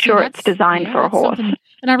make sure it's designed for a horse.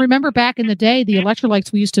 And I remember back in the day, the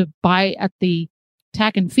electrolytes we used to buy at the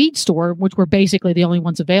tack and feed store, which were basically the only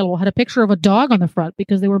ones available, had a picture of a dog on the front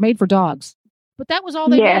because they were made for dogs. But that was all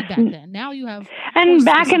they made back then. Now you have... And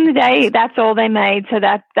back in the day, that's all they made, so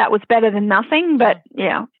that was better than nothing. But,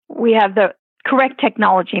 we have the correct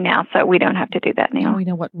technology now, so we don't have to do that now. Now we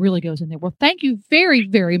know what really goes in there. Well, thank you very,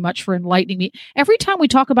 very much for enlightening me. Every time we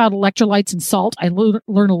talk about electrolytes and salt, I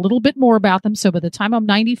learn a little bit more about them. So by the time I'm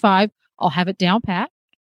 95, I'll have it down pat.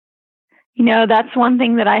 That's one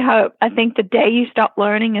thing that I hope. I think the day you stop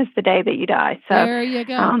learning is the day that you die. So there you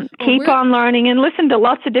go. Keep on learning and listen to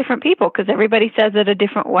lots of different people because everybody says it a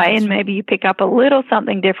different way, and maybe you pick up a little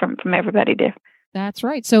something different from everybody different. That's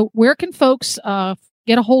right. So where can folks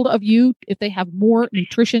get a hold of you if they have more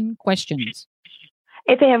nutrition questions?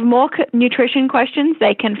 If they have more nutrition questions,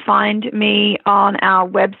 they can find me on our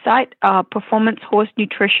website,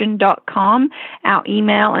 performancehorsenutrition.com. Our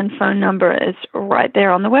email and phone number is right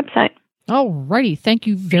there on the website. All righty. Thank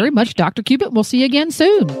you very much, Dr. Cubitt. We'll see you again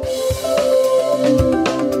soon.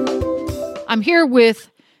 I'm here with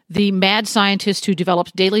the mad scientist who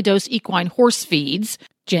developed Daily Dose Equine Horse Feeds,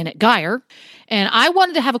 Janet Geyer. And I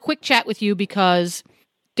wanted to have a quick chat with you because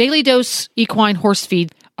Daily Dose Equine Horse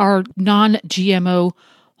Feed are non-GMO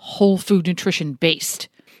whole food nutrition based.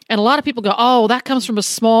 And a lot of people go, oh, that comes from a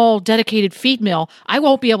small dedicated feed mill. I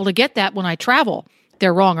won't be able to get that when I travel.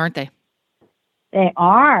 They're wrong, aren't they? They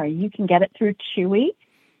are. You can get it through Chewy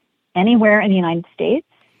anywhere in the United States.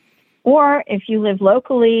 Or if you live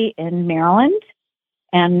locally in Maryland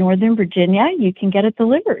and Northern Virginia, you can get it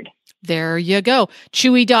delivered. There you go.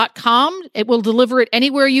 Chewy.com. It will deliver it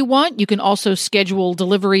anywhere you want. You can also schedule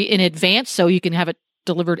delivery in advance so you can have it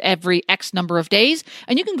delivered every X number of days.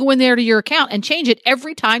 And you can go in there to your account and change it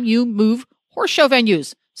every time you move horse show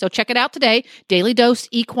venues. So check it out today.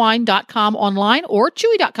 DailyDoseEquine.com online or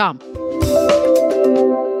Chewy.com.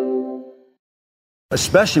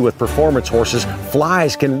 Especially with performance horses,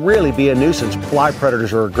 flies can really be a nuisance. Fly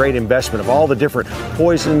predators are a great investment of all the different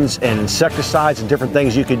poisons and insecticides and different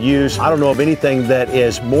things you could use. I don't know of anything that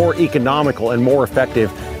is more economical and more effective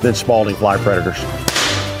than Spalding fly predators.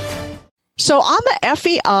 So on the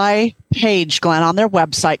FEI page, Glenn, on their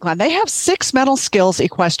website, Glenn, they have 6 mental skills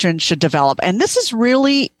equestrians should develop. And this is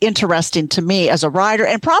really interesting to me as a rider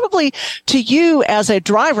and probably to you as a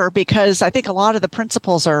driver, because I think a lot of the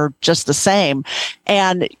principles are just the same.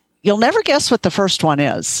 And you'll never guess what the first one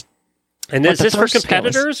is. And is this for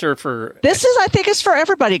competitors or for? This is, I think, is for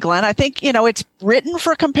everybody, Glenn. I think, it's written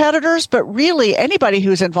for competitors, but really anybody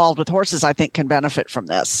who's involved with horses, I think, can benefit from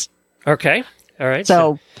this. Okay. All right.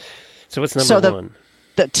 So what's number one?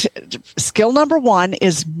 Skill number 1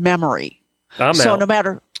 is memory. So no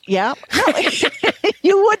matter, you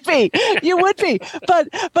would be.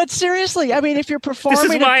 But seriously, I mean, if you're performing,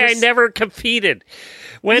 this is why I never competed.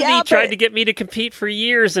 Wendy tried to get me to compete for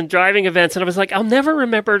years in driving events, and I was like, I'll never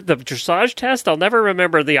remember the dressage test. I'll never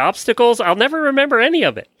remember the obstacles. I'll never remember any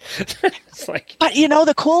of it. It's like, but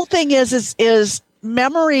the cool thing is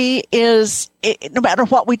memory is, no matter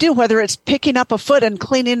what we do, whether it's picking up a foot and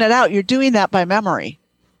cleaning it out, you're doing that by memory.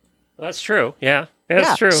 That's true. Yeah,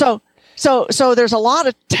 that's true. So there's a lot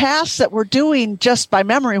of tasks that we're doing just by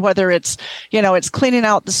memory, whether it's, it's cleaning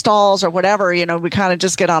out the stalls or whatever, we kind of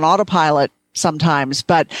just get on autopilot sometimes,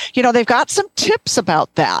 but, they've got some tips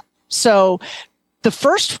about that. So the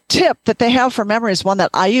first tip that they have for memory is one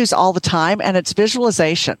that I use all the time, and it's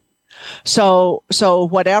visualization. So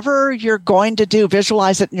whatever you're going to do,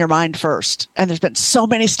 visualize it in your mind first. And there's been so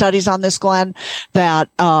many studies on this, Glenn, that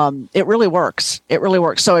it really works. It really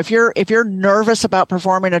works. So if you're nervous about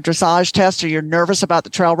performing a dressage test, or you're nervous about the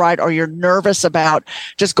trail ride, or you're nervous about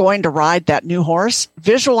just going to ride that new horse,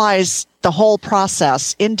 visualize the whole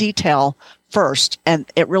process in detail first,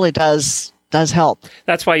 and it really does help.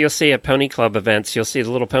 That's why you'll see at pony club events, you'll see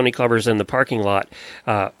the little pony clubbers in the parking lot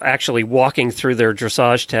actually walking through their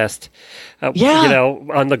dressage test,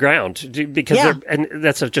 on the ground, because and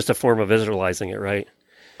that's just a form of visualizing it, right?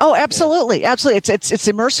 Oh, absolutely. Absolutely. It's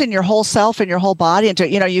immersing your whole self and your whole body into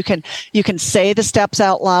it. You can say the steps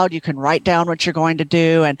out loud. You can write down what you're going to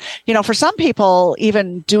do. And, for some people,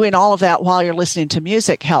 even doing all of that while you're listening to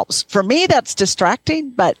music helps. For me, that's distracting,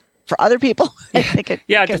 but for other people, I think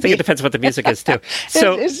it depends what the music is too.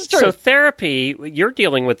 So therapy, you're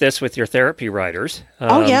dealing with this with your therapy riders.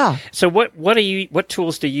 So what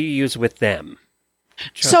tools do you use with them?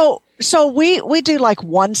 So we do like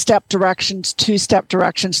 1-step directions, 2-step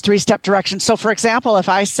directions, 3-step directions. So for example, if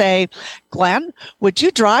I say, Glenn, would you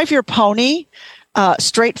drive your pony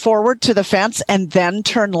straight forward to the fence and then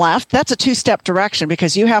turn left? That's a 2-step direction,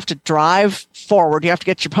 because you have to drive forward. You have to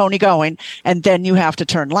get your pony going, and then you have to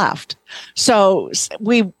turn left. So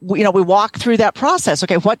we walk through that process.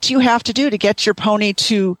 Okay, what do you have to do to get your pony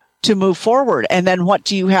to move forward? And then what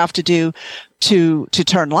do you have to do to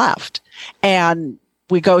turn left? And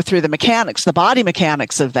we go through the mechanics, the body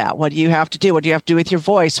mechanics of that. What do you have to do? What do you have to do with your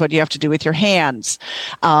voice? What do you have to do with your hands?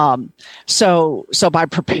 So by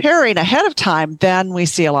preparing ahead of time, then we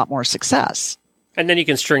see a lot more success. And then you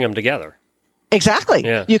can string them together. Exactly.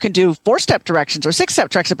 Yeah. You can do 4-step directions or 6-step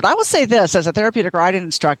directions. But I will say this, as a therapeutic riding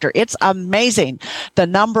instructor, it's amazing the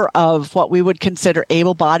number of what we would consider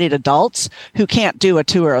able-bodied adults who can't do a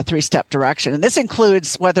 2 or a 3-step direction. And this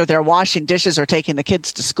includes whether they're washing dishes or taking the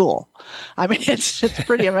kids to school. I mean, it's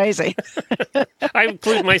pretty amazing. I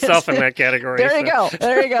include myself in that category. There you go.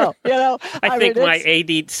 I think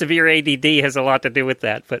my severe ADD has a lot to do with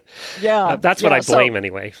that, but that's what I blame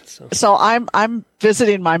anyway. So I'm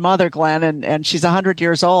visiting my mother, Glenn, and she's 100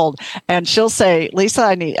 years old, and she'll say,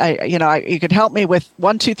 Lisa, you could help me with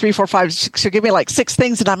 1, 2, 3, 4, 5. She'll give me like 6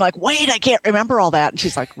 things, and I'm like, wait, I can't remember all that. And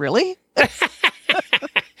she's like, really?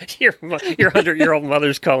 Your 100-year-old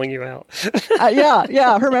mother's calling you out.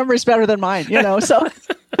 Her memory's better than mine, so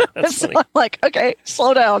that's funny. I'm like, okay,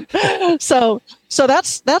 slow down. So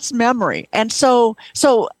that's memory. And so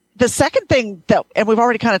the second thing and we've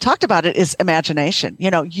already kind of talked about it, is imagination.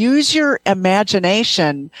 Use your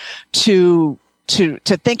imagination to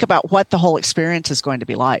think about what the whole experience is going to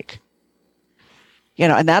be like.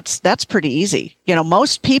 And that's pretty easy.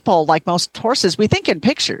 Most people, like most horses, we think in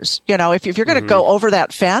pictures. If you're going to go over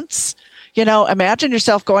that fence, imagine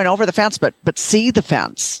yourself going over the fence, but see the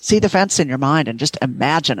fence in your mind and just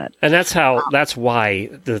imagine it. And that's why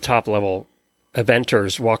the top level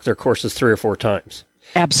eventers walk their courses 3 or 4 times.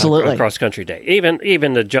 Absolutely. On cross country day.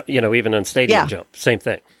 Even on stadium jump, same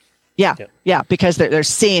thing. Yeah, because they're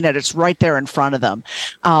seeing it. It's right there in front of them.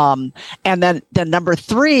 And then number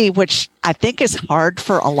 3, which I think is hard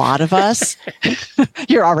for a lot of us.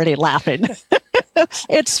 You're already laughing.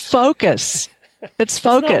 It's focus. It's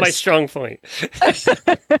focus. Not my strong point.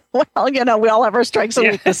 Well, we all have our strengths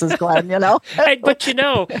and weaknesses, Glenn, But,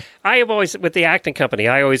 I have always, with the acting company,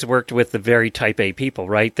 I always worked with the very type A people,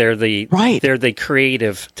 right? They're the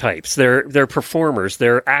creative types. They're performers.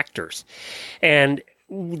 They're actors. And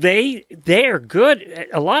they are good.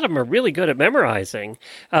 A lot of them are really good at memorizing,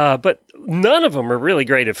 but none of them are really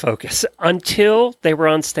great at focus until they were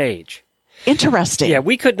on stage. Interesting. Yeah,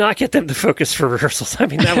 we could not get them to focus for rehearsals. I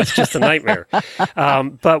mean, that was just a nightmare.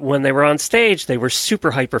 But when they were on stage, they were super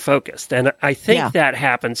hyper-focused. And I think that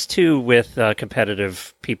happens, too, with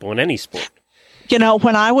competitive people in any sport.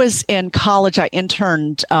 When I was in college, I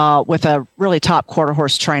interned with a really top quarter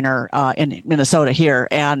horse trainer in Minnesota here.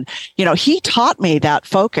 And, he taught me that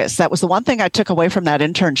focus. That was the one thing I took away from that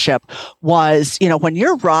internship was, when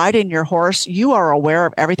you're riding your horse, you are aware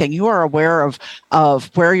of everything. You are aware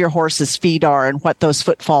of where your horse's feet are and what those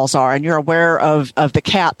footfalls are. And you're aware of the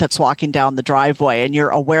cat that's walking down the driveway. And you're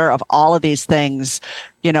aware of all of these things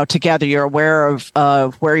together. You're aware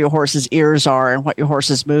of where your horse's ears are and what your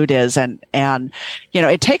horse's mood is. And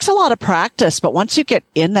it takes a lot of practice, but once you get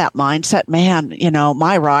in that mindset, man,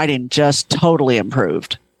 my riding just totally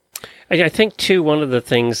improved. I think, too, one of the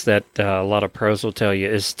things that a lot of pros will tell you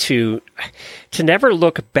is to never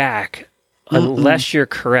look back unless you're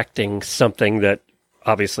correcting something that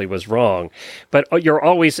obviously was wrong, but you're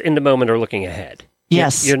always in the moment or looking ahead.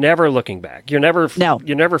 Yes. You're never looking back. You're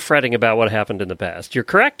never fretting about what happened in the past. You're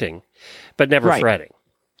correcting, but never fretting.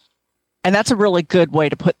 And that's a really good way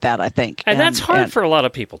to put that, I think. And that's hard for a lot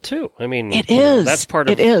of people, too. I mean, it is. That's part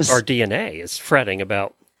of our DNA is fretting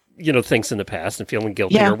about, things in the past and feeling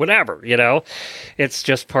guilty or whatever, It's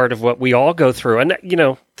just part of what we all go through. And,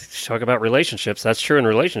 talk about relationships. That's true in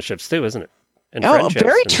relationships, too, isn't it?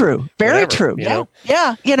 Very true. Very true.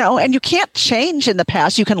 Yeah. And you can't change in the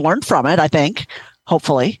past. You can learn from it, I think,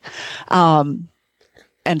 hopefully. And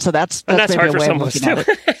so that's hard for some of us too.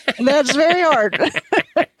 That's very hard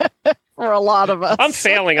for a lot of us. I'm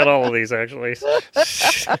failing at all of these, actually.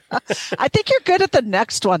 I think you're good at the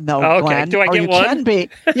next one, though, okay. Glenn. Do I get one?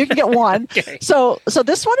 You can get one. Okay. So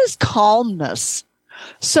this one is calmness.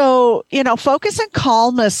 So, focus and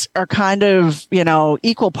calmness are kind of,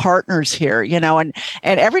 equal partners here, and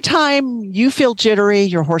every time you feel jittery,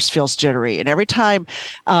 your horse feels jittery. And every time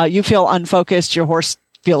you feel unfocused, your horse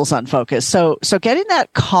feels unfocused. So getting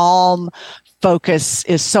that calm focus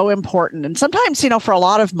is so important. And sometimes, for a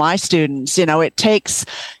lot of my students, it takes,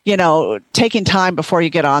 taking time before you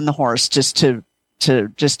get on the horse just to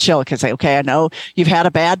just chill and say, okay, I know you've had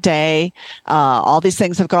a bad day. All these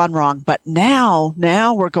things have gone wrong, but now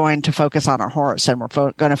we're going to focus on our horse and we're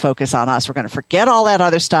going to focus on us. We're going to forget all that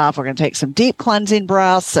other stuff. We're going to take some deep cleansing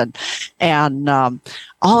breaths and all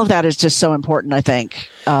of that is just so important, I think.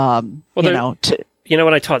 When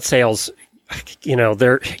I taught sales,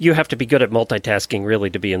 you have to be good at multitasking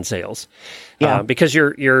really to be in sales. Because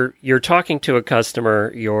you're talking to a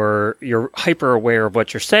customer, you're hyper aware of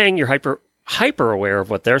what you're saying, you're hyper aware of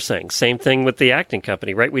what they're saying. Same thing with the acting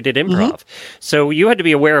company, right? We did improv. Mm-hmm. So you had to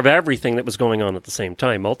be aware of everything that was going on at the same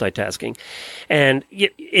time, multitasking. And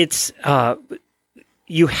it's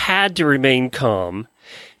you had to remain calm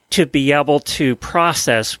to be able to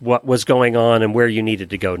process what was going on and where you needed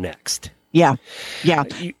to go next. Yeah.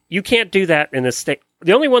 You can't do that in a state.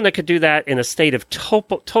 The only one that could do that in a state of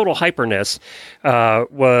total hyperness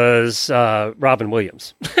was Robin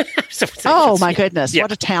Williams. My goodness. Yeah.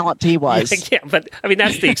 What a talent he was. Yeah, but I mean,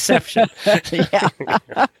 that's the exception. Yeah.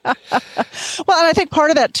 Well, and I think part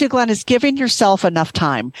of that too, Glenn, is giving yourself enough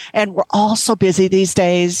time. And we're all so busy these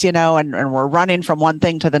days, and we're running from one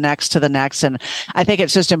thing to the next. And I think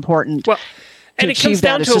it's just important. Well, and it comes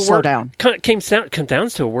down to a word. Comes down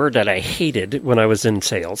to a word that I hated when I was in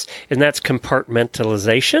sales, and that's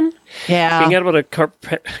compartmentalization. Yeah, being able to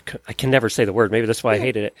I can never say the word. Maybe that's why I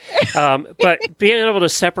hated it. But being able to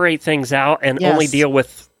separate things out and only deal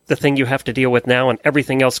with the thing you have to deal with now, and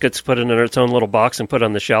everything else gets put in its own little box and put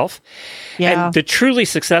on the shelf. Yeah. And the truly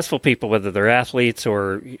successful people, whether they're athletes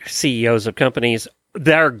or CEOs of companies,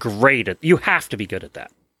 they're great at. You have to be good at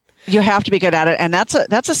that. You have to be good at it. And that's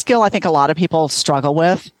a skill I think a lot of people struggle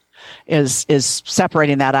with. is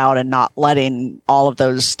separating that out and not letting all of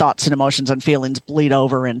those thoughts and emotions and feelings bleed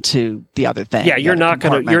over into the other thing. Yeah, you're not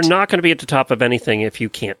going to be at the top of anything if you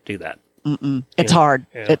can't do that. It's hard.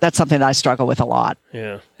 Yeah. That's something that I struggle with a lot.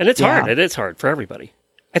 Yeah, and it's hard. It is hard for everybody.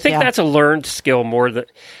 I think that's a learned skill more than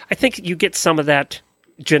I think you get some of that.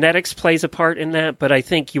 Genetics plays a part in that, but I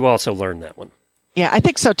think you also learn that one. Yeah, I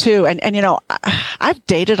think so too. And you know, I've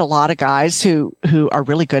dated a lot of guys who are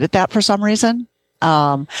really good at that for some reason.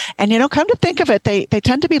 And you know, come to think of it, they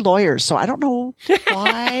tend to be lawyers. So I don't know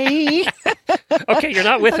why. Okay, you're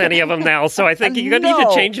not with any of them now, so I think you're going to need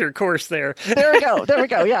to change your course there. There we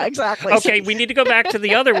go. Yeah, exactly. Okay, we need to go back to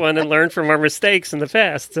the other one and learn from our mistakes in the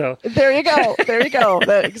past. So there you go.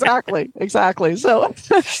 Exactly. So,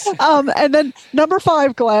 and then number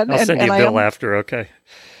 5, Glenn. I'll send you a bill after. Okay.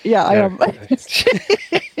 Yeah, I am.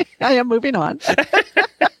 I am moving on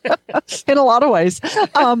in a lot of ways.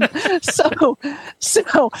 So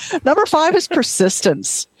number 5 is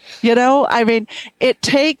persistence. You know, I mean, it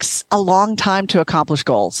takes a long time to accomplish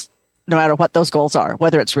goals, no matter what those goals are,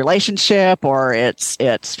 whether it's relationship or it's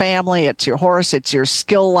family, it's your horse, it's your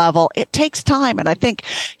skill level. It takes time. And I think,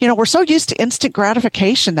 you know, we're so used to instant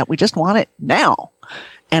gratification that we just want it now.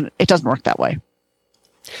 And it doesn't work that way.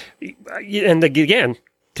 And again,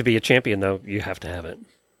 to be a champion, though, you have to have it.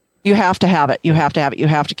 You have to have it. You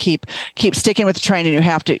have to keep sticking with the training. You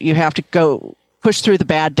have to go push through the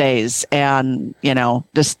bad days and, you know,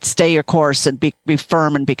 just stay your course and be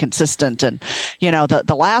firm and be consistent. And, you know,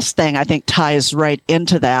 the last thing I think ties right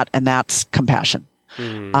into that, and that's compassion.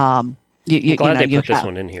 I'm glad they put this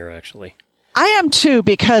one in here, actually. I am too,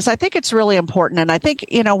 because I think it's really important. And I think,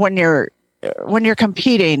 you know, when you're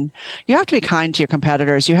competing, you have to be kind to your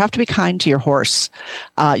competitors. You have to be kind to your horse.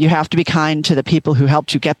 You have to be kind to the people who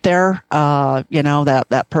helped you get there. You know,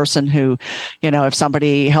 that person who, you know, if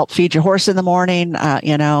somebody helped feed your horse in the morning,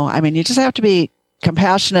 you know, I mean, you just have to be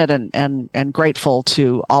compassionate and grateful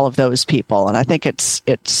to all of those people. And I think it's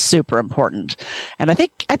super important. And I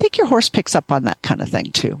think your horse picks up on that kind of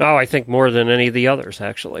thing too. Oh, I think more than any of the others,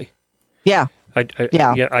 actually. Yeah.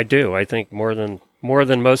 Yeah, I do. I think more than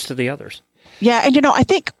most of the others. Yeah, and you know, I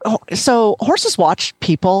think so. Horses watch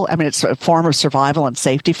people. I mean, it's a form of survival and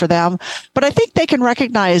safety for them. But I think they can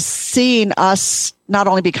recognize seeing us not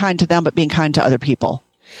only be kind to them, but being kind to other people.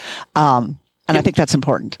 And I think that's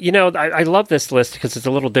important. You know, I love this list because it's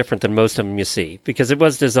a little different than most of them you see. Because it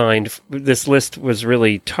was designed. This list was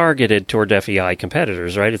really targeted toward FEI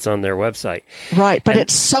competitors, right? It's on their website, right? But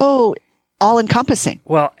it's so all-encompassing.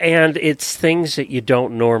 Well, and it's things that you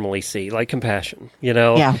don't normally see, like compassion, you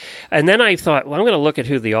know? Yeah. And then I thought, well, I'm going to look at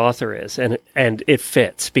who the author is, and it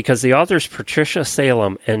fits, because the author's Patricia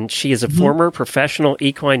Salem, and she is a former professional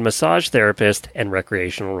equine massage therapist and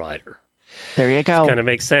recreational rider. There you go. Kind of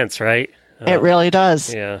makes sense, right? It really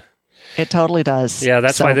does. Yeah. It totally does. Yeah,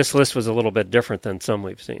 that's why this list was a little bit different than some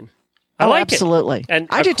we've seen. I like absolutely. It. And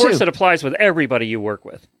I of course too. It applies with everybody you work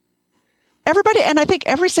with. Everybody, and I think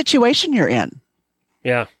every situation you're in.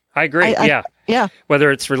 Yeah, I agree. Yeah. Whether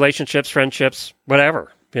it's relationships, friendships,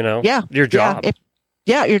 whatever, you know. Yeah. Your job.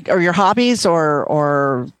 Or your hobbies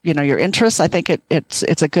or you know, your interests. I think it's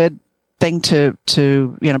a good thing to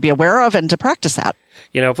you know, be aware of and to practice that.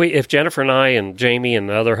 You know, if Jennifer and I and Jamie and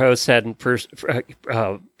the other hosts didn't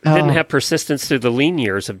have persistence through the lean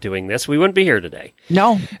years of doing this, we wouldn't be here today.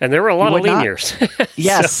 No. And there were a lot of lean years.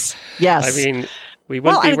 Yes. Yes. I mean, we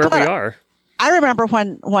wouldn't be where we are. I remember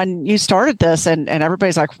when you started this and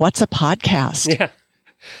everybody's like, what's a podcast? Yeah.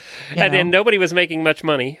 And nobody was making much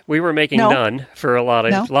money. We were making none for a lot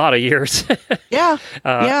of years. Yeah.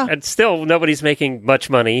 And still nobody's making much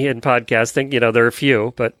money in podcasting. You know, there are a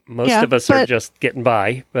few, but most of us are just getting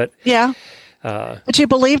by. But but you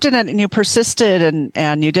believed in it and you persisted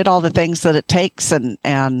and you did all the things that it takes and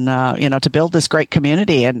you know, to build this great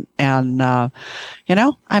community and you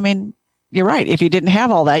know, I mean, you're right. If you didn't have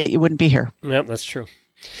all that, you wouldn't be here. Yep, that's true.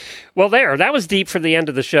 Well, that was deep for the end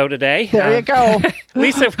of the show today. There you go.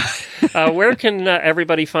 Lisa, where can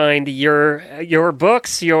everybody find your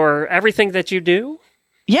books, your everything that you do?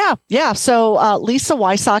 Yeah. So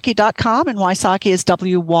LisaWysocki.com, and Wysocki is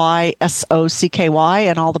WYSOCKY,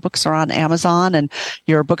 and all the books are on Amazon, and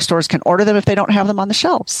your bookstores can order them if they don't have them on the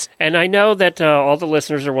shelves. And I know that all the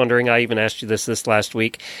listeners are wondering, I even asked you this last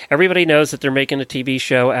week, everybody knows that they're making a TV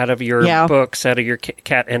show out of your books, out of your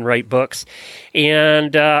Cat and Write books,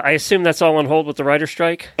 and I assume that's all on hold with the writer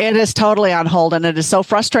strike? It is totally on hold, and it is so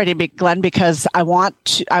frustrating, Glenn, because I'm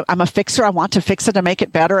a fixer. I want to fix it and make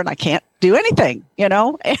it better, and I can't do anything, you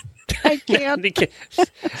know? I can't.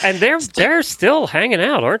 And they're still hanging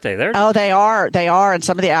out, aren't they? They are. And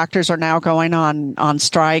some of the actors are now going on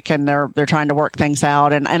strike, and they're trying to work things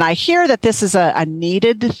out. And I hear that this is a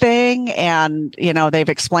needed thing, and they've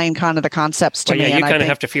explained kind of the concepts to me. Yeah, you kind of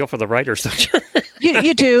have to feel for the writers, don't you?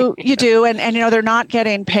 you do, and they're not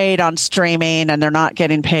getting paid on streaming, and they're not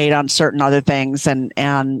getting paid on certain other things, and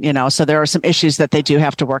so there are some issues that they do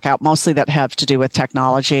have to work out, mostly that have to do with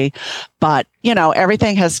technology. But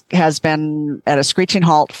everything has been at a screeching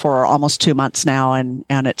halt for almost 2 months now, and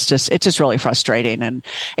it's just really frustrating. And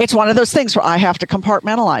it's one of those things where I have to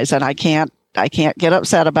compartmentalize, and I can't get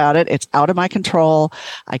upset about it. It's out of my control.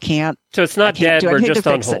 I can't. So it's not dead. We're just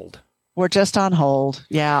on hold. We're just on hold.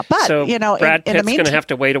 Yeah. But, so Brad Pitt's going to have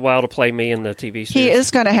to wait a while to play me in the TV series. He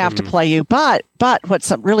is going to have to play you. But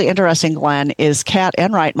what's really interesting, Glenn, is Kat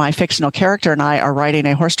Enright, my fictional character, and I are writing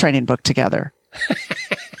a horse training book together.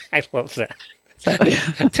 I love that.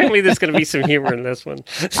 Tell me there's going to be some humor in this one.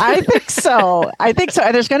 I think so. And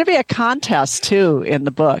there's going to be a contest too in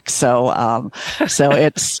the book. So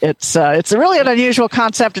it's a really an unusual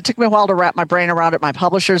concept. It took me a while to wrap my brain around it. My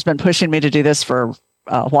publisher's been pushing me to do this for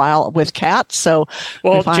a while with Kat. So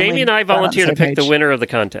Jamie and I volunteer to pick the winner of the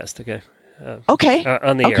contest. Okay. Okay.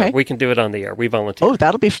 On the air. We can do it on the air. We volunteer. Oh,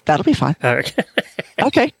 that'll be fine.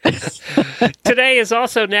 Okay. Today is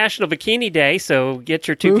also National Bikini Day, so get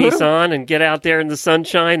your two-piece on and get out there in the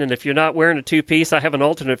sunshine. And if you're not wearing a two-piece, I have an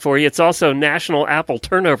alternate for you. It's also National Apple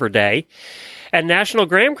Turnover Day and National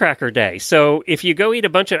Graham Cracker Day. So if you go eat a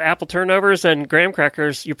bunch of apple turnovers and graham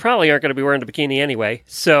crackers, you probably aren't going to be wearing a bikini anyway.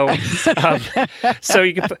 So, I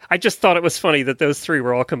just thought it was funny that those three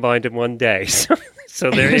were all combined in one day. So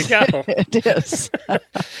there you go. It is.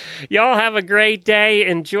 Y'all have a great day.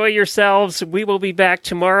 Enjoy yourselves. We will be back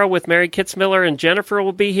tomorrow with Mary Kitzmiller, and Jennifer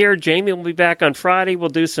will be here. Jamie will be back on Friday. We'll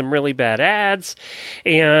do some really bad ads.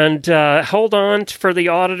 And hold on for the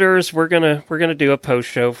auditors. We're gonna do a post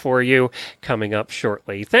show for you coming up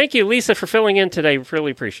shortly. Thank you, Lisa, for filling in today.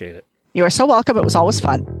 Really appreciate it. You are so welcome. It was always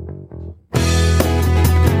fun.